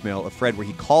whole voicemail of Fred where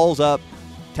he calls up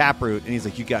Taproot and he's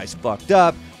like, "You guys fucked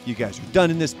up. You guys are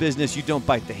done in this business. You don't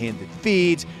bite the hand that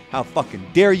feeds. How fucking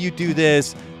dare you do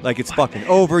this? Like, it's fucking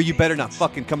over. You better not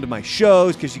fucking come to my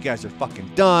shows because you guys are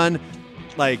fucking done."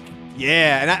 Like,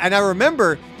 yeah. And I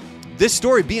remember this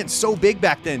story being so big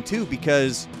back then, too,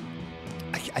 because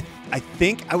I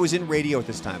think I was in radio at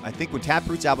this time. I think when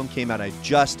Taproot's album came out, I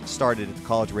just started at the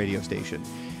college radio station.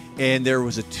 And there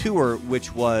was a tour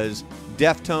which was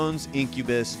Deftones,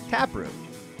 Incubus, Taproot.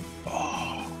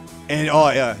 Oh. And oh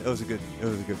yeah, it was a good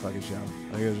fucking show.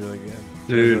 Like, it was really good.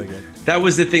 Dude, really good. That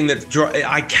was the thing that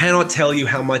I cannot tell you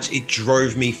how much it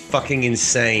drove me fucking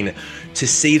insane to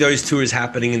see those tours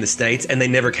happening in the States, and they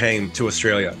never came to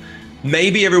Australia.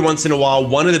 Maybe every once in a while,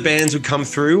 one of the bands would come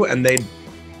through, and then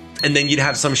you'd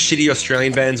have some shitty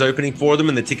Australian bands opening for them,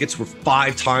 and the tickets were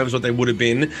 5 times what they would have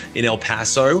been in El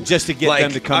Paso. Just to get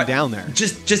them to come down there.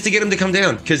 Just to get them to come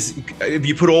down, because if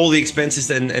you put all the expenses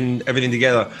and everything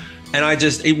together, and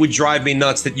it would drive me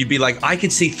nuts that you'd be like, I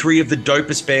could see 3 of the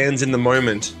dopest bands in the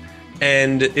moment,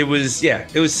 and it was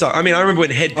so. I mean, I remember when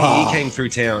Head PE came through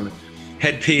town.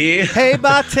 Head PE. Hey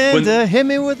bartender, hit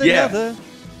me with another.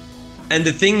 And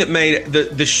the thing that made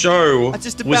the show I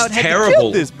just was about had terrible. to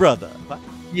kill this brother.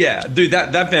 Yeah, dude,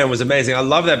 that band was amazing. I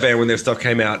love that band when their stuff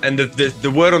came out. And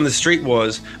the word on the street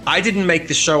was, I didn't make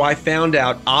the show. I found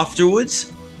out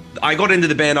afterwards. I got into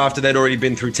the band after they'd already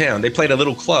been through town. They played a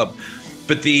little club.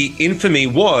 But the infamy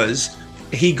was,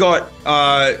 he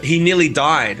nearly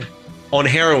died on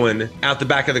heroin out the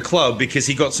back of the club because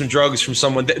he got some drugs from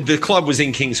someone. The club was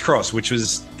in King's Cross,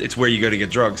 it's where you go to get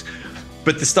drugs.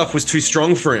 But the stuff was too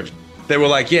strong for him. They were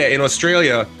like, yeah, in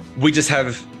Australia, we just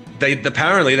have...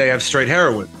 apparently they have straight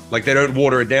heroin. Like, they don't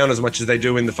water it down as much as they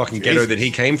do in the fucking ghetto that he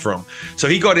came from. So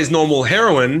he got his normal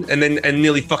heroin and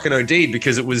nearly fucking OD'd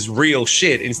because it was real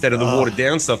shit instead of the watered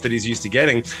down stuff that he's used to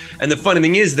getting. And the funny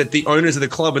thing is that the owners of the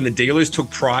club and the dealers took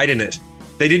pride in it.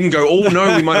 They didn't go, oh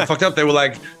no, we might have fucked up. They were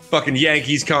like, fucking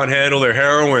Yankees can't handle their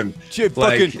heroin. Can't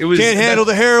handle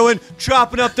the heroin,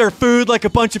 chopping up their food like a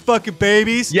bunch of fucking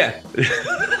babies. Yeah.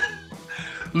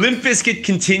 Limp Bizkit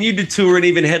continued to tour and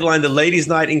even headlined the Ladies'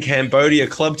 Night in Cambodia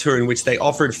club tour, in which they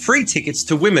offered free tickets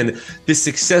to women. This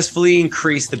successfully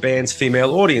increased the band's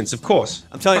female audience, of course.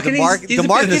 I'm telling you, the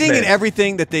marketing and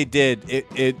everything that they did,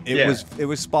 it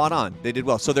was spot on. They did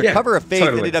well. So their cover of Faith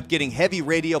ended up getting heavy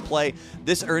radio play.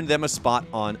 This earned them a spot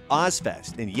on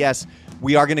Ozfest. And yes,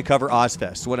 we are going to cover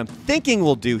Ozfest. So what I'm thinking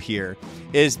we'll do here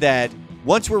is that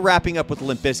once we're wrapping up with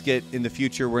Limp Bizkit in the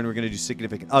future, when we're going to do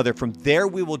Significant Other, from there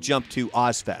we will jump to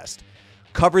Ozfest,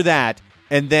 cover that,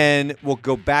 and then we'll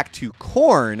go back to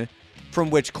Korn, from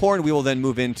which Korn we will then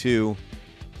move into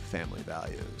Family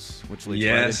Values, which leads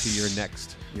right into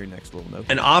your next little note.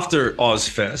 And after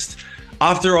Ozfest,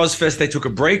 they took a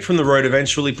break from the road,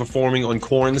 eventually performing on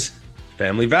Korn's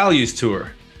Family Values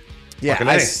tour.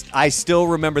 Yeah, I still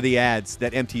remember the ads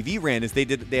that MTV ran.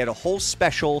 They had a whole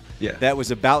special that was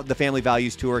about the Family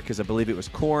Values tour, because I believe it was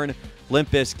Korn,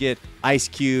 Limp Bizkit, Ice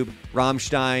Cube,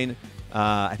 Rammstein.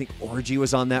 I think Orgy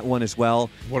was on that one as well.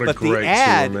 What a great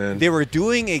tour, man! They were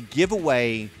doing a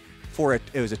giveaway for it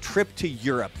was a trip to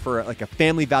Europe for like a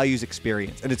Family Values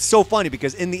experience, and it's so funny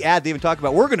because in the ad they even talk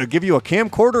about, we're going to give you a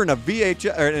camcorder and a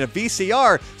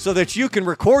VCR so that you can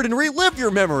record and relive your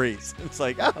memories. It's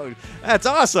like, oh, that's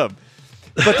awesome.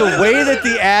 But the way that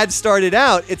the ad started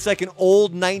out, it's like an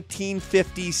old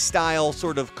 1950s style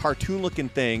sort of cartoon-looking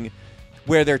thing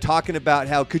where they're talking about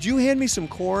how, could you hand me some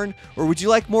corn? Or would you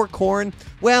like more corn?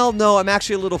 Well, no, I'm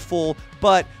actually a little full,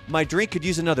 but my drink could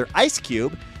use another ice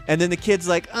cube. And then the kid's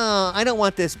like, oh, I don't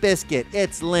want this biscuit.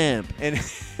 It's limp. And,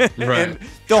 and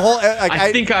the whole...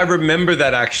 I think I remember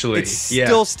that, actually. It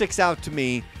still sticks out to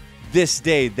me this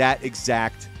day, that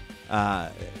exact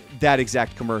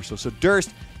commercial. So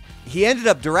Durst... he ended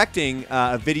up directing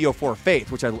a video for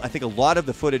Faith, which I think a lot of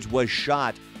the footage was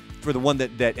shot for the one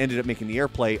that ended up making the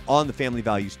airplay on the Family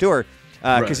Values tour.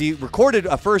 Because he recorded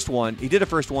a first one. He did a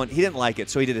first one. He didn't like it,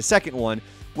 so he did a second one,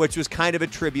 which was kind of a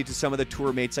tribute to some of the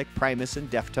tour mates like Primus and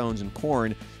Deftones and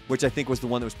Korn, which I think was the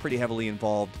one that was pretty heavily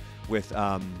involved with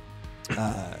the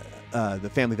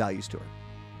Family Values tour.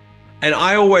 And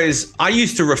I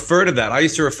used to refer to that. I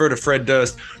used to refer to Fred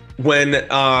Durst when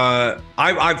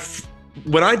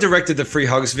when I directed the Free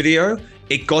Hugs video.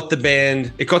 It got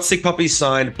Sick Puppies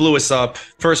signed, blew us up,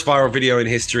 first viral video in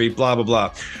history, blah, blah,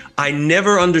 blah. I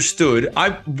never understood.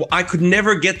 I could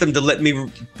never get them to let me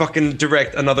fucking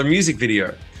direct another music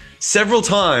video. Several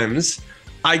times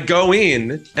I'd go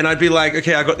in and I'd be like,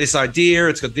 okay, I got this idea.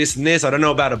 It's got this and this. I don't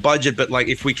know about a budget, but like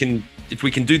if we can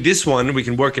do this one, we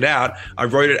can work it out. I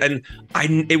wrote it,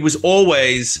 and it was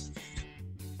always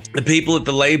the people at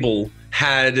the label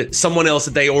had someone else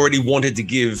that they already wanted to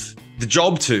give the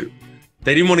job to.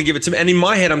 They didn't want to give it to me. And in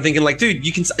my head, I'm thinking like, dude,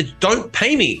 don't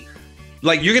pay me.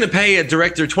 Like, you're going to pay a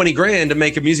director 20 grand to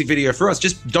make a music video for us.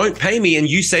 Just don't pay me and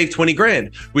you save 20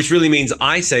 grand, which really means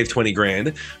I save 20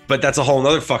 grand. But that's a whole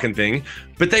nother fucking thing.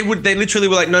 But they literally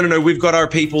were like, no, we've got our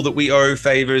people that we owe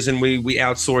favors and we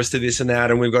outsource to this and that.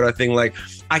 And we've got our thing. Like,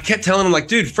 I kept telling them like,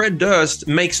 dude, Fred Durst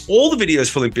makes all the videos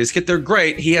for Limp Bizkit. They're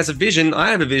great. He has a vision. I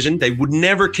have a vision. They would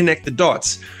never connect the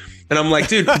dots. And I'm like,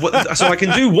 dude, so I can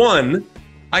do one.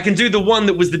 I can do the one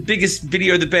that was the biggest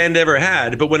video the band ever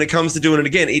had, but when it comes to doing it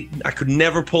again, I could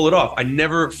never pull it off. I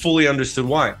never fully understood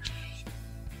why.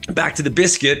 Back to the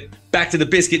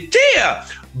BIZKIT. Yeah!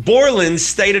 Borland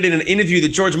stated in an interview that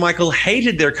George Michael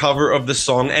hated their cover of the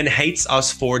song and hates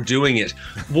us for doing it.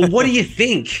 Well, what do you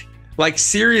think? Like,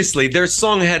 seriously, their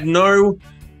song had no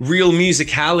real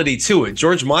musicality to it.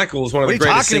 George Michael is one of the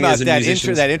greatest singers and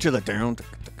musicians. That intro, like down.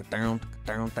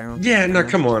 Yeah, no,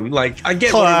 come on. Like, I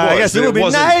get what it was. I guess it would be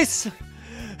nice if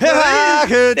I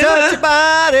could touch your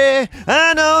body.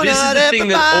 I know this not is the thing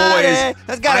that always,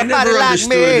 has got I a body never like understood.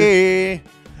 me.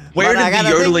 Where did the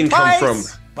yodeling come from?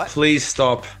 What? Please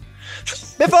stop.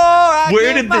 Before I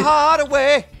give my heart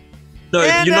away. No,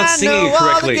 you're not singing it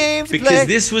correctly. Because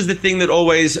this was the thing that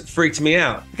always freaked me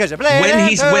out.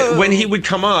 When he would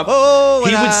come up,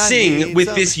 he would sing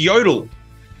with this yodel.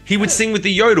 He would sing with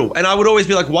the yodel. And I would always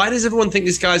be like, why does everyone think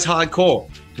this guy's hardcore?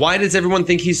 Why does everyone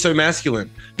think he's so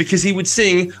masculine? Because he would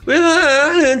sing,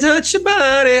 touch your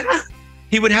body.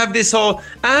 He would have this whole,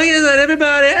 I can let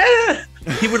everybody.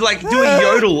 He would like do a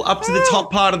yodel up to the top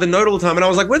part of the note all the time. And I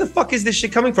was like, where the fuck is this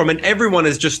shit coming from? And everyone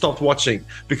has just stopped watching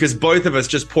because both of us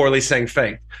just poorly sang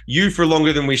Faith. You for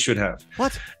longer than we should have.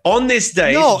 What? On this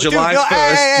date, July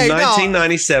 1st,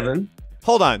 1997.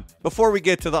 Hold on. Before we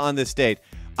get to the on this date,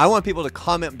 I want people to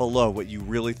comment below what you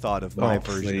really thought of my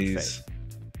version of Faith.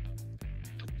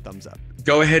 Thumbs up.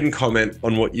 Go ahead and comment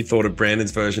on what you thought of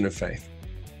Brandon's version of Faith.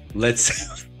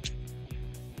 Let's...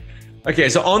 Okay,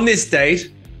 so on this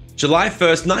date, July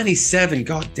 1st, 97,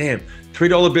 goddamn,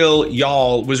 $3 bill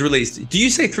y'all was released. Do you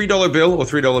say $3 bill or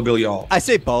 $3 bill y'all? I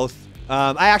say both.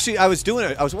 I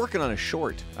was working on a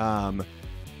short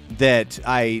that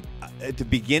at the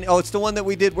beginning. Oh, it's the one that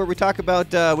we did where we talk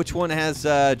about which one has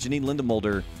Janine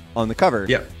Lindemulder on the cover.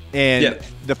 Yeah. And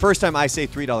the first time I say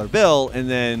 $3 bill, and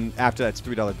then after that's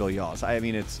 $3 bill y'alls. I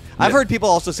mean, it's. I've heard people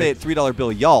also say it $3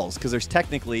 bill y'alls because there's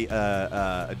technically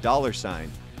a dollar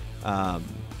sign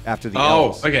after the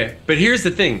L's. Okay. But here's the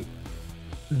thing.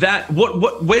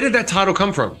 Where did that title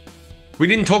come from? We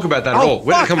didn't talk about that at all.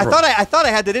 Where did it come from? I thought I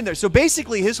had that in there. So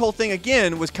basically, his whole thing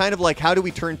again was kind of like, how do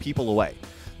we turn people away?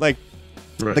 Like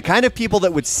the kind of people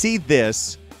that would see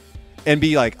this and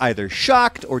be like either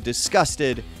shocked or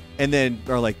disgusted, and then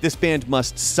are like, this band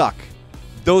must suck.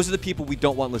 Those are the people we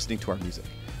don't want listening to our music.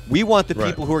 We want the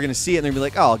people who are going to see it and they're going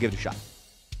to be like, oh, I'll give it a shot.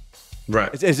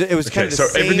 Right. It was kind of the same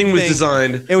thing. Everything was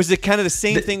designed. It was kind of the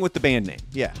same thing with the band name.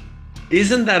 Yeah.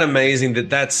 Isn't that amazing that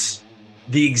that's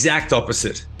the exact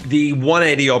opposite, the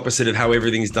 180 opposite of how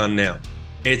everything's done now?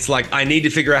 It's like, I need to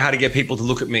figure out how to get people to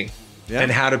look at me and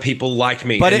how do people like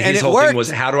me. But and his whole thing was,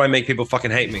 how do I make people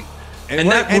fucking hate me? And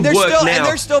that would work now. And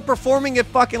they're still performing at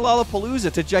fucking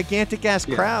Lollapalooza to gigantic ass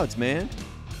crowds, man.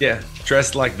 Yeah,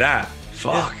 dressed like that.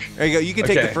 Fuck. Yeah. There you go. You can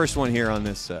take the first one here on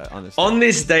this. On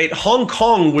this date, Hong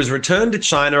Kong was returned to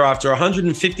China after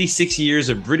 156 years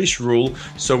of British rule.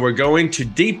 So we're going to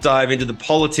deep dive into the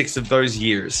politics of those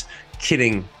years.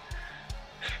 Kidding.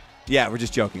 Yeah, we're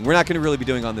just joking. We're not going to really be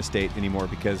doing on this date anymore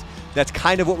because that's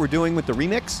kind of what we're doing with the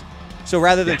remix. So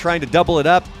rather than trying to double it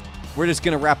up, we're just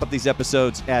going to wrap up these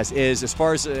episodes as is. As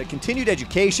far as continued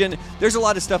education, there's a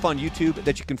lot of stuff on YouTube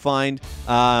that you can find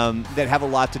that have a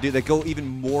lot to do, that go even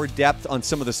more depth on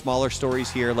some of the smaller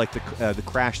stories here, like the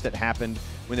crash that happened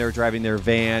when they were driving their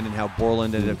van and how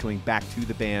Borland ended up coming back to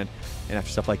the band and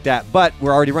after stuff like that. But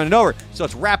we're already running over, so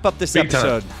let's wrap up this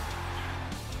episode.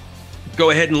 Go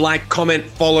ahead and like, comment,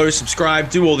 follow, subscribe,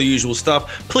 do all the usual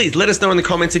stuff. Please let us know in the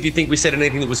comments if you think we said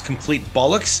anything that was complete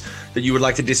bollocks that you would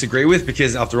like to disagree with,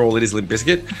 because after all, it is Limp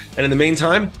Bizkit. And in the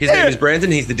meantime, his name is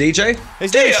Brandon. He's the DJ.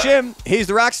 His name is Shim. He's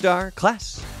the rock star.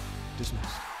 Class dismissed.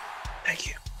 Thank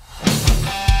you.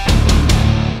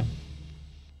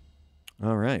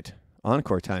 All right.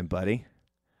 Encore time, buddy.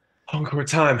 Encore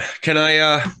time. Can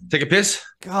I take a piss?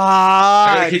 God.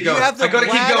 I gotta keep going. I gotta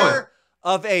keep going.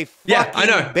 Of a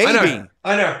fucking baby.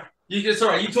 I know. It's all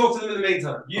right. You talk to them in the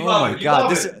meantime. Oh my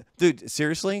God. Dude,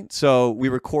 seriously? So we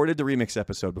recorded the remix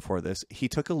episode before this. He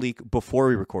took a leak before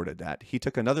we recorded that. He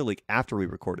took another leak after we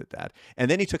recorded that.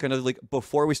 And then he took another leak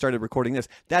before we started recording this.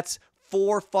 That's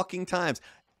 4 fucking times.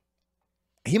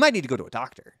 He might need to go to a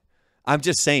doctor. I'm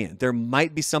just saying. There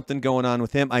might be something going on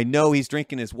with him. I know he's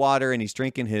drinking his water and he's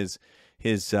drinking his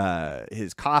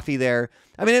coffee there.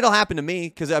 I mean, it'll happen to me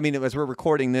because, I mean, as we're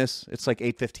recording this, it's like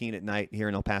 8:15 at night here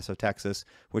in El Paso, Texas,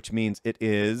 which means it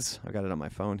is, I got it on my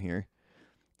phone here.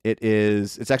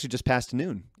 It's actually just past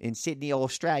noon in Sydney,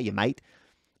 Australia, mate.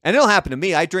 And it'll happen to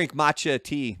me. I drink matcha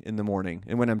tea in the morning.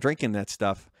 And when I'm drinking that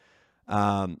stuff,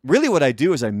 really what I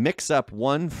do is I mix up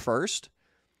one first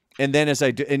And then as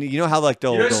I do, and you know how like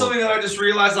You know something that I just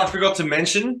realized I forgot to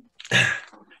mention?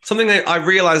 Something that I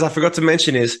realized I forgot to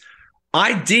mention is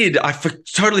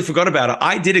totally forgot about it.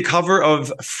 I did a cover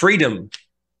of Freedom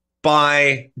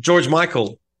by George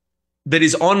Michael that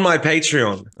is on my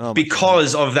Patreon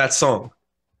because of that song.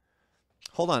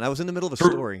 Hold on. I was in the middle of a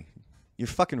story. You're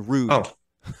fucking rude. Oh.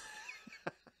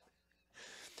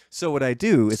 So what I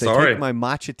do is I take my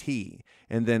matcha tea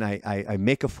and then I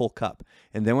make a full cup.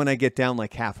 And then when I get down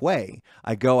like halfway,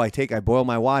 I boil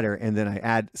my water and then I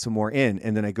add some more in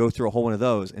and then I go through a whole one of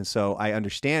those. And so I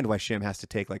understand why Shim has to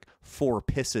take like 4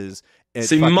 pisses.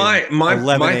 See, my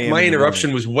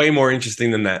interruption was way more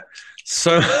interesting than that.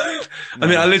 So, I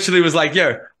mean, I literally was like,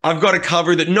 yo, I've got a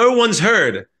cover that no one's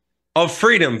heard of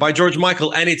Freedom by George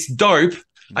Michael and it's dope.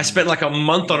 I spent like a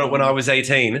month on it when I was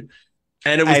 18.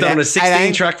 And it was done on a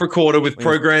 16-track recorder with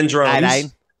programmed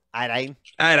drums.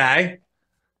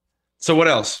 So what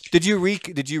else? Did you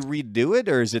redo it,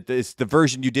 or is it the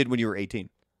version you did when you were 18?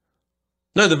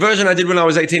 No, the version I did when I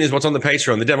was 18 is what's on the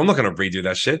Patreon. The devil. I'm not going to redo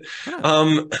that shit.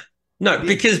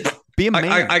 Because be a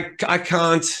man. I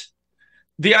can't.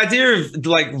 The idea of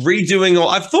like redoing all,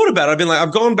 I've thought about it. I've been like,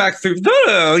 I've gone back through.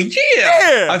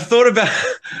 Yeah. I've thought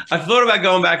about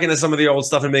going back into some of the old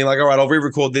stuff and being like, all right, I'll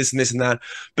re-record this and this and that.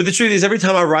 But the truth is, every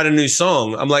time I write a new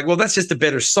song, I'm like, well, that's just a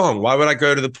better song. Why would I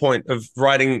go to the point of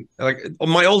writing like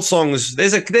my old songs?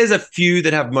 There's a few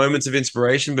that have moments of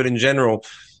inspiration, but in general,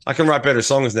 I can write better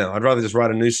songs now. I'd rather just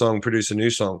write a new song, produce a new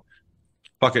song.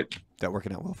 Fuck it. That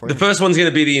working out well for you? The first one's going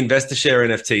to be the Investor Share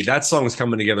NFT. That song's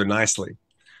coming together nicely.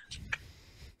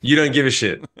 You don't give a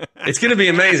shit. It's going to be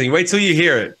amazing. Wait till you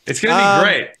hear it. It's going to be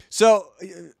great. So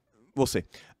we'll see.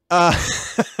 So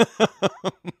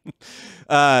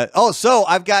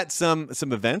I've got some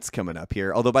events coming up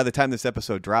here. Although by the time this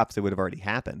episode drops, they would have already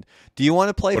happened. Do you want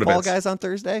to play Fall Guys on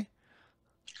Thursday?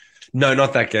 No,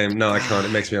 not that game. No, I can't.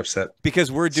 It makes me upset.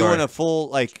 Because we're doing a full,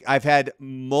 like, I've had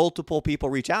multiple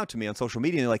people reach out to me on social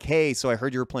media and they're like, hey, so I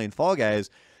heard you were playing Fall Guys.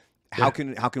 How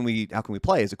can we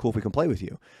play? Is it cool if we can play with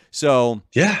you? So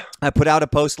yeah, I put out a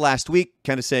post last week,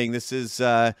 kind of saying this is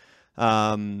this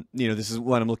is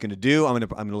what I'm looking to do. I'm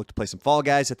gonna look to play some Fall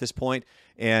Guys at this point,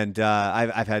 and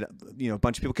I've had a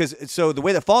bunch of people because so the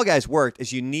way that Fall Guys worked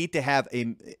is you need to have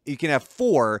you can have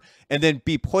 4 and then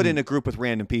be put in a group with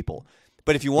random people.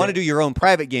 But if you want to do your own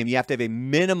private game, you have to have a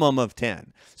minimum of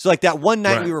 10. So like that one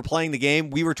night we were playing the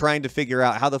game, we were trying to figure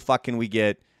out how the fuck can we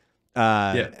get.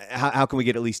 How can we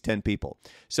get at least 10 people?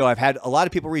 So I've had a lot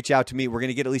of people reach out to me. We're going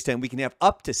to get at least 10. We can have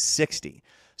up to 60.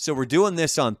 So we're doing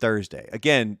this on Thursday.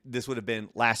 Again, this would have been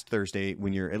last Thursday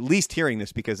when you're at least hearing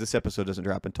this because this episode doesn't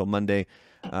drop until Monday,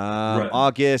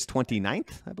 August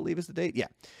 29th, I believe is the date. Yeah.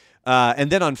 And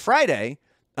then on Friday,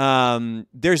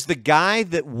 there's the guy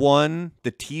that won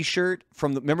the T-shirt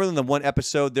from remember in the one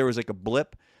episode there was like a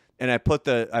blip. And I put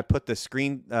the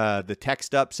screen, the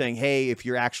text up saying, hey, if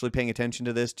you're actually paying attention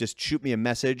to this, just shoot me a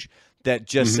message that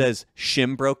just says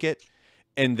Shim broke it.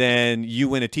 And then you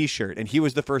win a T-shirt. And he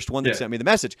was the first one that sent me the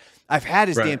message. I've had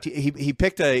his damn he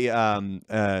picked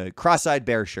a cross-eyed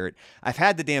bear shirt. I've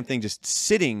had the damn thing just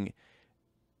sitting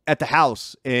at the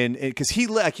house. And because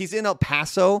he's in El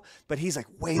Paso, but he's like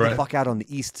way the fuck out on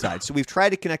the east side. So we've tried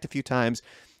to connect a few times.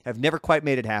 Have never quite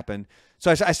made it happen. So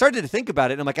I started to think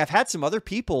about it, and I'm like, I've had some other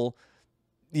people,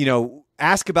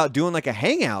 ask about doing like a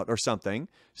hangout or something.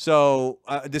 So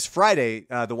this Friday,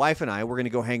 the wife and I, we're going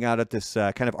to go hang out at this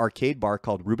kind of arcade bar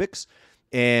called Rubik's,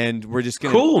 and we're just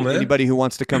going to, anybody who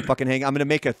wants to come fucking hang, I'm going to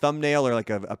make a thumbnail or like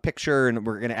a picture, and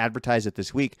we're going to advertise it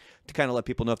this week to kind of let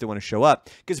people know if they want to show up.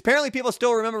 Because apparently people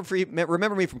still remember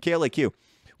me from KLAQ.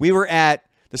 We were at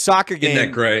the soccer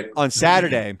game on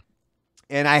Saturday,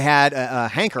 and I had a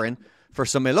hankering for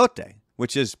some elote,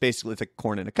 which is basically it's like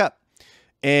corn in a cup.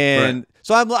 And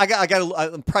so I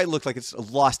probably look like it's a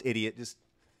lost idiot, just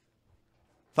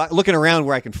looking around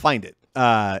where I can find it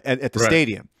at the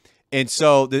stadium. And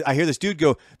so I hear this dude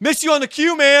go, "Miss you on the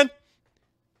queue, man."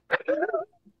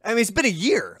 I mean, it's been a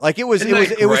year. Like it was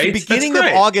the beginning of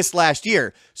August last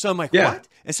year. So I'm like, what?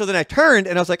 And so then I turned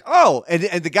and I was like, oh,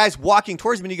 and the guy's walking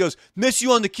towards me and he goes, "Miss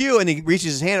you on the queue," and he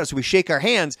reaches his hand out, so we shake our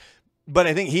hands. But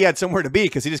I think he had somewhere to be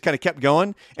because he just kind of kept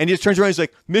going. And he just turns around and he's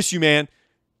like, "Miss you, man."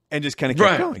 And just kind of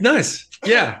kept going. Nice.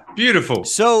 Yeah. Beautiful.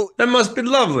 So that must be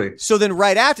lovely. So then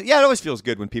right after, it always feels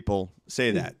good when people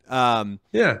say that.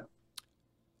 Yeah.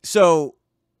 So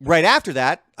right after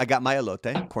that, I got my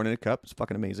elote, corn in a cup. It's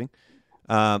fucking amazing.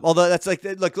 Although that's like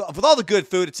with all the good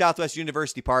food at Southwest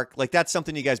University Park, like that's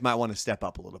something you guys might want to step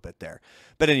up a little bit there.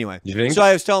 But anyway, so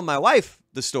I was telling my wife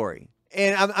the story.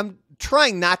 And I'm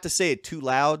trying not to say it too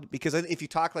loud because if you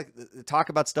talk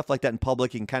about stuff like that in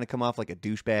public, you can kind of come off like a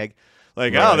douchebag.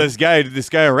 Like, right. Oh, this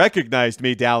guy recognized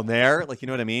me down there. Like, you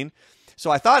know what I mean? So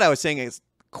I thought I was saying it's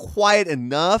quiet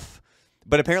enough,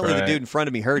 but apparently the dude in front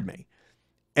of me heard me.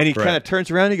 And he kind of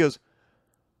turns around and he goes,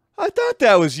 I thought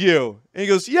that was you. And he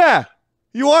goes, yeah,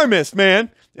 you are missed,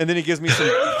 man. And then he gives me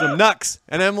some knucks.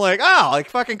 And I'm like, oh, like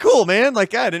fucking cool, man.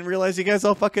 Like, I didn't realize you guys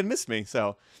all fucking missed me.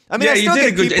 So, I mean, I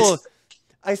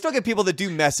still get people that do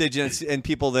message and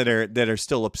people that are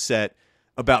still upset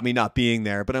about me not being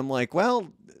there. But I'm like, well,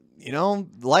 you know,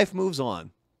 life moves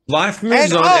on. Life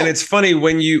moves on, and it's funny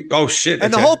when you – oh, shit.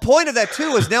 And the whole point of that,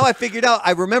 too, is now I figured out –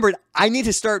 I remembered I need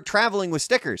to start traveling with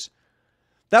stickers.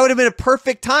 That would have been a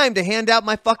perfect time to hand out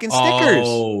my fucking stickers.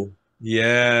 Oh,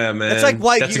 yeah, man. It's like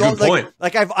why that's a good point.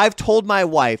 Like I've told my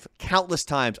wife countless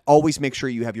times, always make sure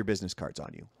you have your business cards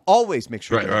on you. Always make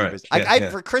sure you have your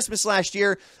business. For Christmas last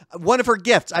year, one of her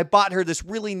gifts, I bought her this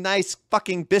really nice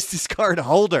fucking business card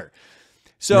holder.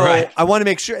 So I want to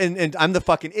make sure, and I'm the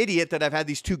fucking idiot that I've had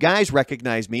these two guys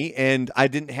recognize me, and I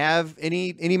didn't have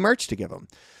any merch to give them.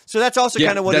 So that's also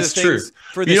kind of one of the things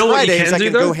for this Friday is I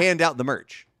can go hand out the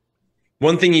merch.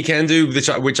 One thing you can do,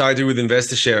 which I do with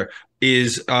Investor Share,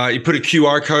 is you put a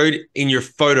QR code in your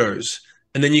photos,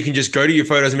 and then you can just go to your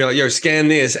photos and be like, yo, scan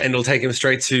this, and it'll take them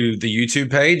straight to the YouTube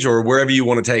page or wherever you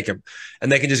want to take them.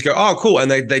 And they can just go, oh, cool.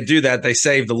 And they do that. They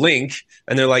save the link,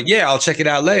 and they're like, yeah, I'll check it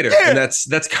out later. Yeah. And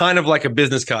that's kind of like a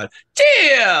business card.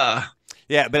 Yeah.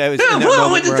 Yeah, but I was I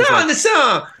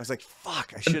was like,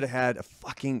 fuck, I should have had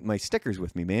my stickers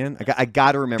with me, man. I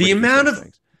got to remember the amount of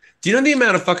things. Do you know the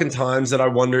amount of fucking times that I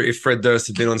wonder if Fred Durst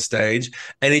had been on stage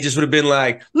and he just would have been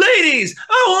like, ladies,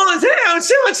 I want to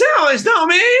tell it's not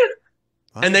me.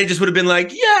 What? And they just would have been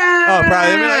like, yeah. Oh,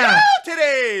 probably been like, oh,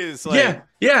 today's. Like,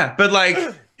 yeah. But like,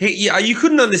 you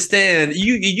couldn't understand.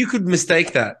 You could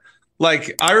mistake that.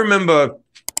 Like, I remember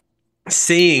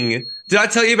seeing, did I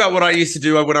tell you about what I used to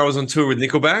do when I was on tour with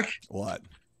Nickelback? What?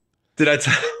 Did I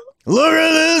tell? Look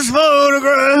at this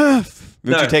photograph.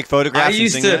 Would you take photographs?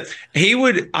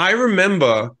 I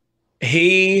remember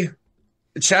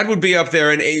Chad would be up there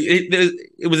and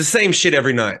it was the same shit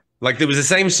every night. Like there was the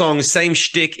same song, same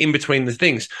shtick in between the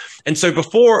things. And so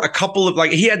before a couple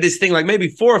of he had this thing like maybe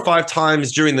 4 or 5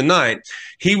 times during the night,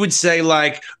 he would say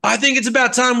like, I think it's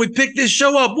about time we pick this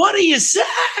show up. What do you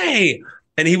say?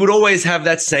 And he would always have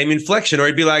that same inflection, or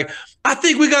he'd be like, I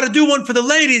think we got to do one for the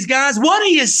ladies, guys. What do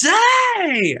you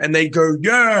say? And they go,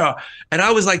 yeah. And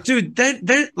I was like, dude,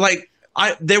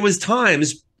 there was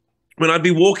times when I'd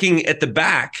be walking at the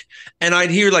back and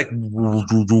I'd hear like, what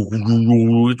do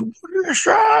you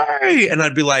say? And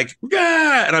I'd be like,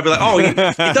 yeah. And I'd be like, oh, it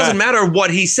doesn't matter what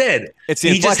he said.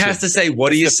 He just has to say,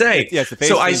 what do you say?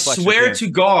 So I swear to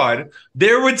God,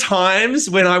 there were times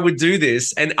when I would do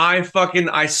this and I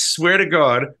swear to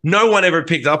God, no one ever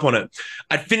picked up on it.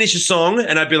 I'd finish a song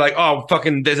and I'd be like, oh,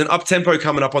 fucking, there's an up-tempo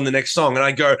coming up on the next song. And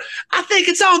I go, I think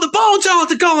it's on the bone time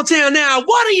to go down now.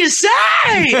 What do you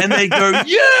say? And they go,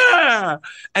 yeah.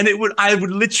 And I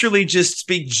would literally just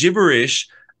speak gibberish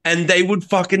and they would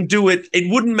fucking do it. It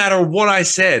wouldn't matter what I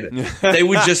said. They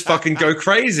would just fucking go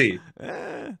crazy.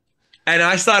 And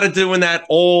I started doing that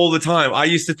all the time. I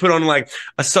used to put on like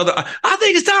a southern, I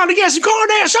think it's time to get some corn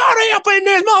down sorry up in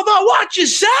this motherfucker. What you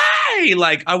say?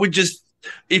 Like I would just,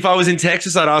 if I was in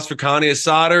Texas, I'd ask for carne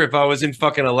asada. If I was in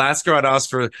fucking Alaska, I'd ask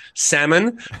for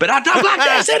salmon. But I don't like that.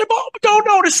 I said, don't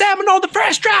know the salmon or the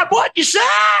fresh trout. What you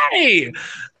say?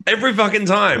 Every fucking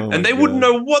time. And they wouldn't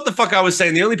know what the fuck I was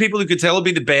saying. The only people who could tell would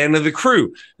be the band of the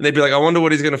crew. And they'd be like, I wonder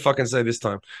what he's going to fucking say this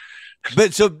time.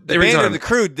 But so the band of the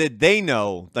crew, did they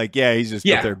know? Like, yeah, he's just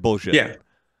up there bullshit. Yeah.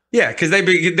 Yeah, because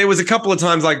there was a couple of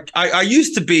times like I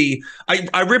used to be,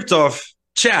 I ripped off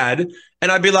Chad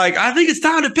and I'd be like, I think it's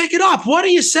time to pick it up. What do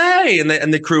you say?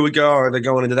 And the crew would go, oh, they're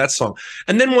going into that song.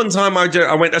 And then one time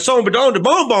I went, a song,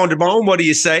 what do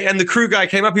you say? And the crew guy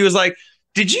came up, he was like,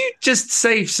 did you just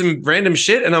say some random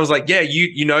shit? And I was like, yeah,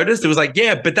 you noticed? It was like,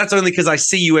 yeah, but that's only because I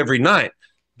see you every night.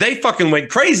 They fucking went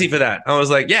crazy for that. I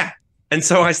was like, yeah. And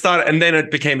so I started, and then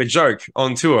it became a joke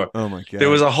on tour. Oh my God. There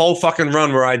was a whole fucking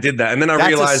run where I did that. And then I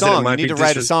realized that it might be. You need to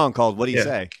write a song called What Do You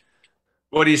Say?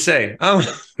 What do you say? What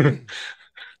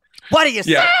do you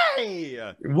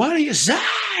say? What do you say?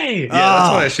 Yeah,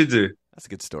 that's what I should do. That's a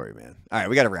good story, man. All right,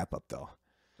 we got to wrap up, though.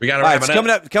 We got to wrap it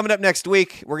up. Coming up next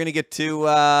week, we're going to get to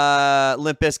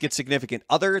Limp Bizkit Significant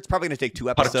Other. It's probably going to take 2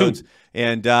 episodes.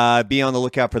 And be on the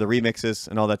lookout for the remixes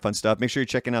and all that fun stuff. Make sure you're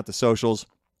checking out the socials.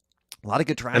 A lot of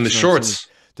good traction. And the shorts.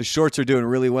 The shorts are doing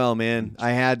really well, man.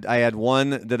 I had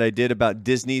one that I did about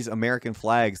Disney's American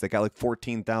flags that got like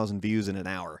 14,000 views in an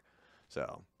hour.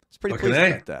 So was pretty pleased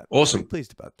about that. Awesome. Pretty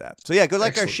pleased about that. So yeah, go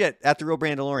like our shit at The Real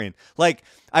Brandalorian. Like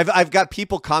I've got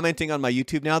people commenting on my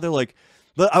YouTube now. They're like,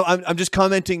 I'm just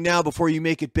commenting now before you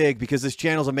make it big because this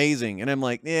channel's amazing. And I'm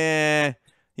like, yeah,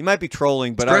 you might be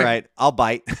trolling, but all right, I'll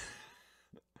bite.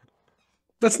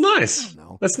 That's nice.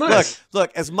 That's nice.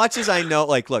 Look, as much as I know,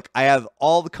 like, look, I have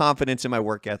all the confidence in my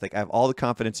work ethic. I have all the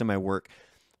confidence in my work.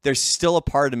 There's still a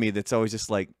part of me that's always just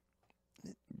like,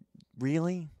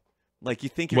 really? Like, you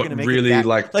think you're going to make it that,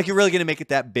 like you're really going to make it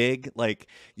that big? Like,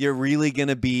 you're really going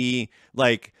to be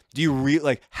like,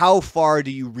 how far do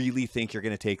you really think you're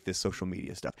going to take this social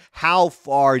media stuff? How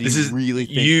far do you really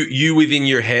think you within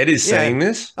your head is saying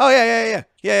this? Oh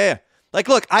yeah. Like,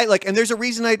 look, and there's a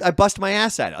reason I bust my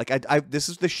ass at it. Like, this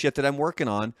is the shit that I'm working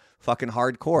on, fucking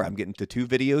hardcore. I'm getting to 2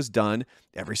 videos done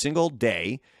every single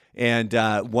day, and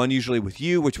one usually with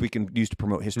you, which we can use to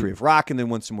promote History of Rock, and then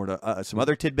one some more to some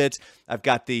other tidbits. I've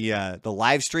got the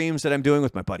live streams that I'm doing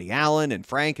with my buddy Alan and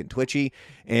Frank and Twitchy,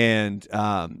 and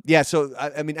yeah. So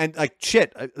I mean, and like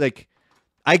shit, like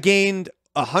I gained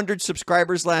 100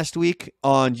 subscribers last week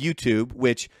on YouTube,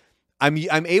 which I'm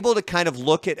able to kind of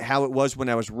look at how it was when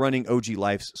I was running OG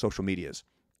Life's social medias.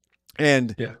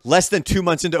 And less than 2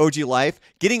 months into OG Life,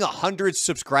 getting 100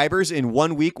 subscribers in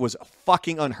 1 week was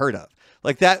fucking unheard of.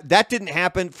 Like that didn't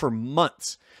happen for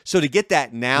months. So to get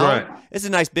that now is a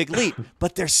nice big leap.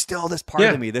 But there's still this part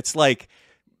of me that's like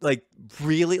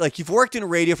really, like, you've worked in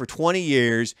radio for 20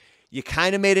 years. You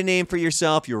kind of made a name for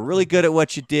yourself. You're really good at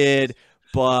what you did.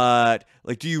 But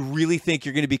like, do you really think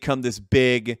you're going to become this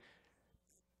big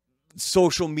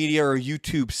social media or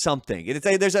YouTube something? And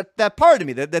there's that part of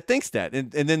me that thinks that,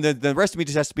 and then the rest of me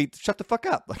just has to be, shut the fuck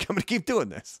up. Like, I'm gonna keep doing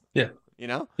this. Yeah. You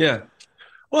know? Yeah.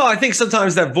 Well, I think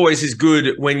sometimes that voice is good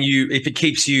if it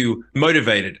keeps you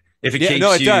motivated, if it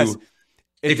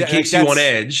keeps you on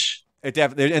edge. It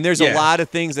definitely, and there's a lot of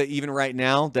things that even right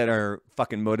now that are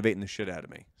fucking motivating the shit out of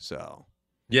me. So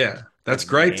yeah, that's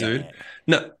great, dude.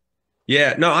 No,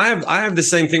 I have the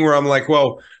same thing where I'm like,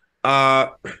 well,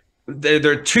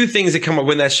 there are 2 things that come up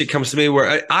when that shit comes to me,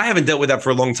 where I haven't dealt with that for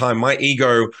a long time. My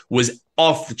ego was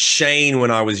off the chain when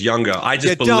I was younger. I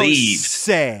just believed.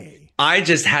 I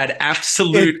just had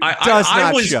absolute.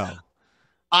 I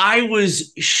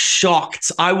was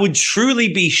shocked. I would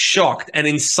truly be shocked and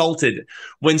insulted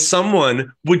when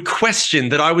someone would question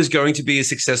that I was going to be a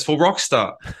successful rock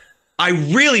star. I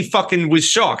really fucking was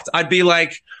shocked. I'd be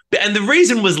like, and the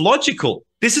reason was logical.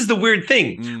 This is the weird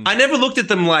thing. I never looked at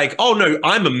them like, oh no,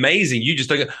 I'm amazing. You just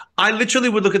don't. I literally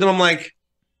would look at them. I'm like,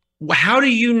 how do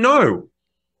you know?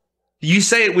 You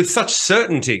say it with such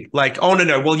certainty. Like, oh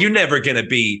no, well, you're never going to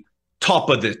be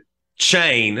top of the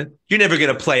chain. You're never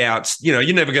going to play out,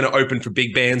 you're never going to open for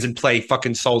big bands and play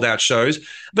fucking sold out shows.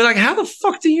 But like, how the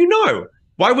fuck do you know?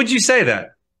 Why would you say that?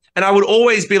 And I would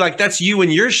always be like, that's you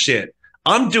and your shit.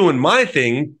 I'm doing my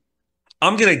thing.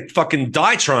 I'm going to fucking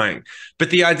die trying.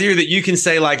 But the idea that you can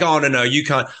say like, oh, no, you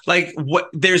can't. Like, what?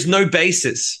 There's no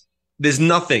basis. There's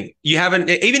nothing. You haven't,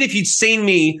 even if you'd seen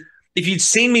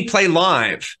me play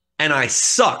live and I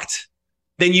sucked,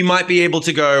 then you might be able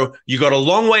to go, you got a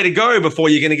long way to go before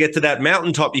you're going to get to that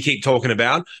mountaintop you keep talking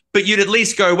about. But you'd at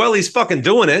least go, well, he's fucking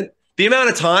doing it. The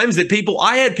amount of times that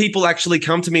I had people actually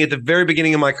come to me at the very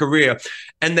beginning of my career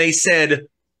and they said,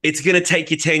 it's going to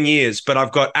take you 10 years, but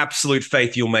I've got absolute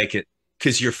faith you'll make it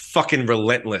because you're fucking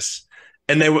relentless.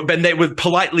 And they were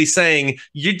politely saying,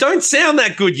 you don't sound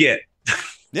that good yet.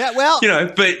 Yeah, well,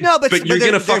 but you're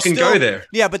going to fucking go there.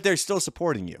 Yeah, but they're still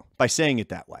supporting you by saying it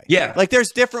that way. Yeah. Like,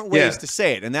 there's different ways to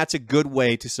say it, and that's a good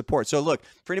way to support. So look,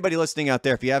 for anybody listening out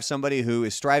there, if you have somebody who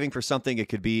is striving for something, it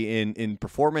could be in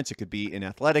performance, it could be in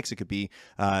athletics, it could be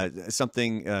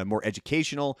something more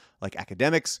educational, like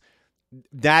academics.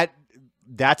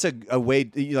 That's a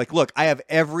way, like, look, I have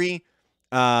every,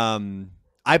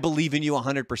 I believe in you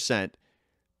 100%.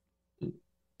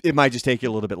 It might just take you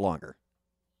a little bit longer.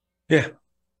 Yeah.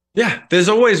 Yeah, there's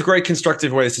always great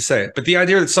constructive ways to say it. But the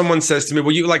idea that someone says to me,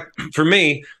 well, you like, for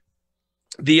me,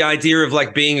 the idea of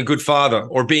like being a good father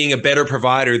or being a better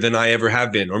provider than I ever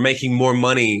have been or making more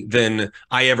money than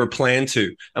I ever plan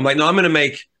to. I'm like, no, I'm going to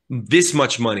make this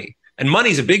much money. And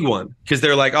money's a big one because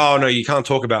they're like, oh, no, you can't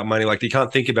talk about money. Like, you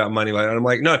can't think about money like that. I'm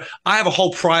like, no, I have a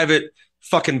whole private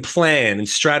fucking plan and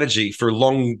strategy for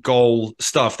long goal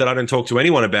stuff that I don't talk to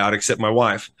anyone about except my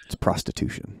wife. It's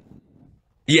prostitution.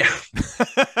 Yeah.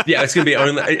 Yeah, it's going to be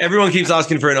only. Everyone keeps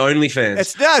asking for an OnlyFans.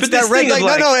 It's that red light.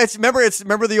 Like, no,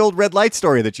 remember the old red light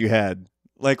story that you had?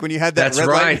 Like when you had that red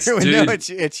light. Dude. No,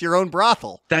 it's your own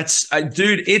brothel. That's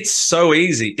dude, it's so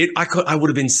easy. I would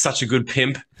have been such a good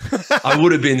pimp. I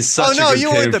would have been such a good pimp. Oh no,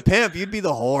 you weren't the pimp, you'd be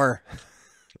the whore.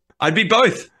 I'd be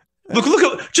both.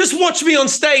 Look, just watch me on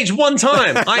stage one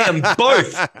time. I am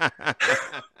both.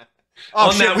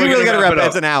 Oh, shit, we really got to wrap it up.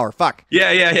 It's an hour. Fuck.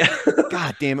 Yeah.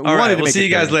 God damn it. All right, we'll see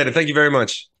you guys later. Thank you very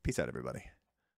much. Peace out, everybody.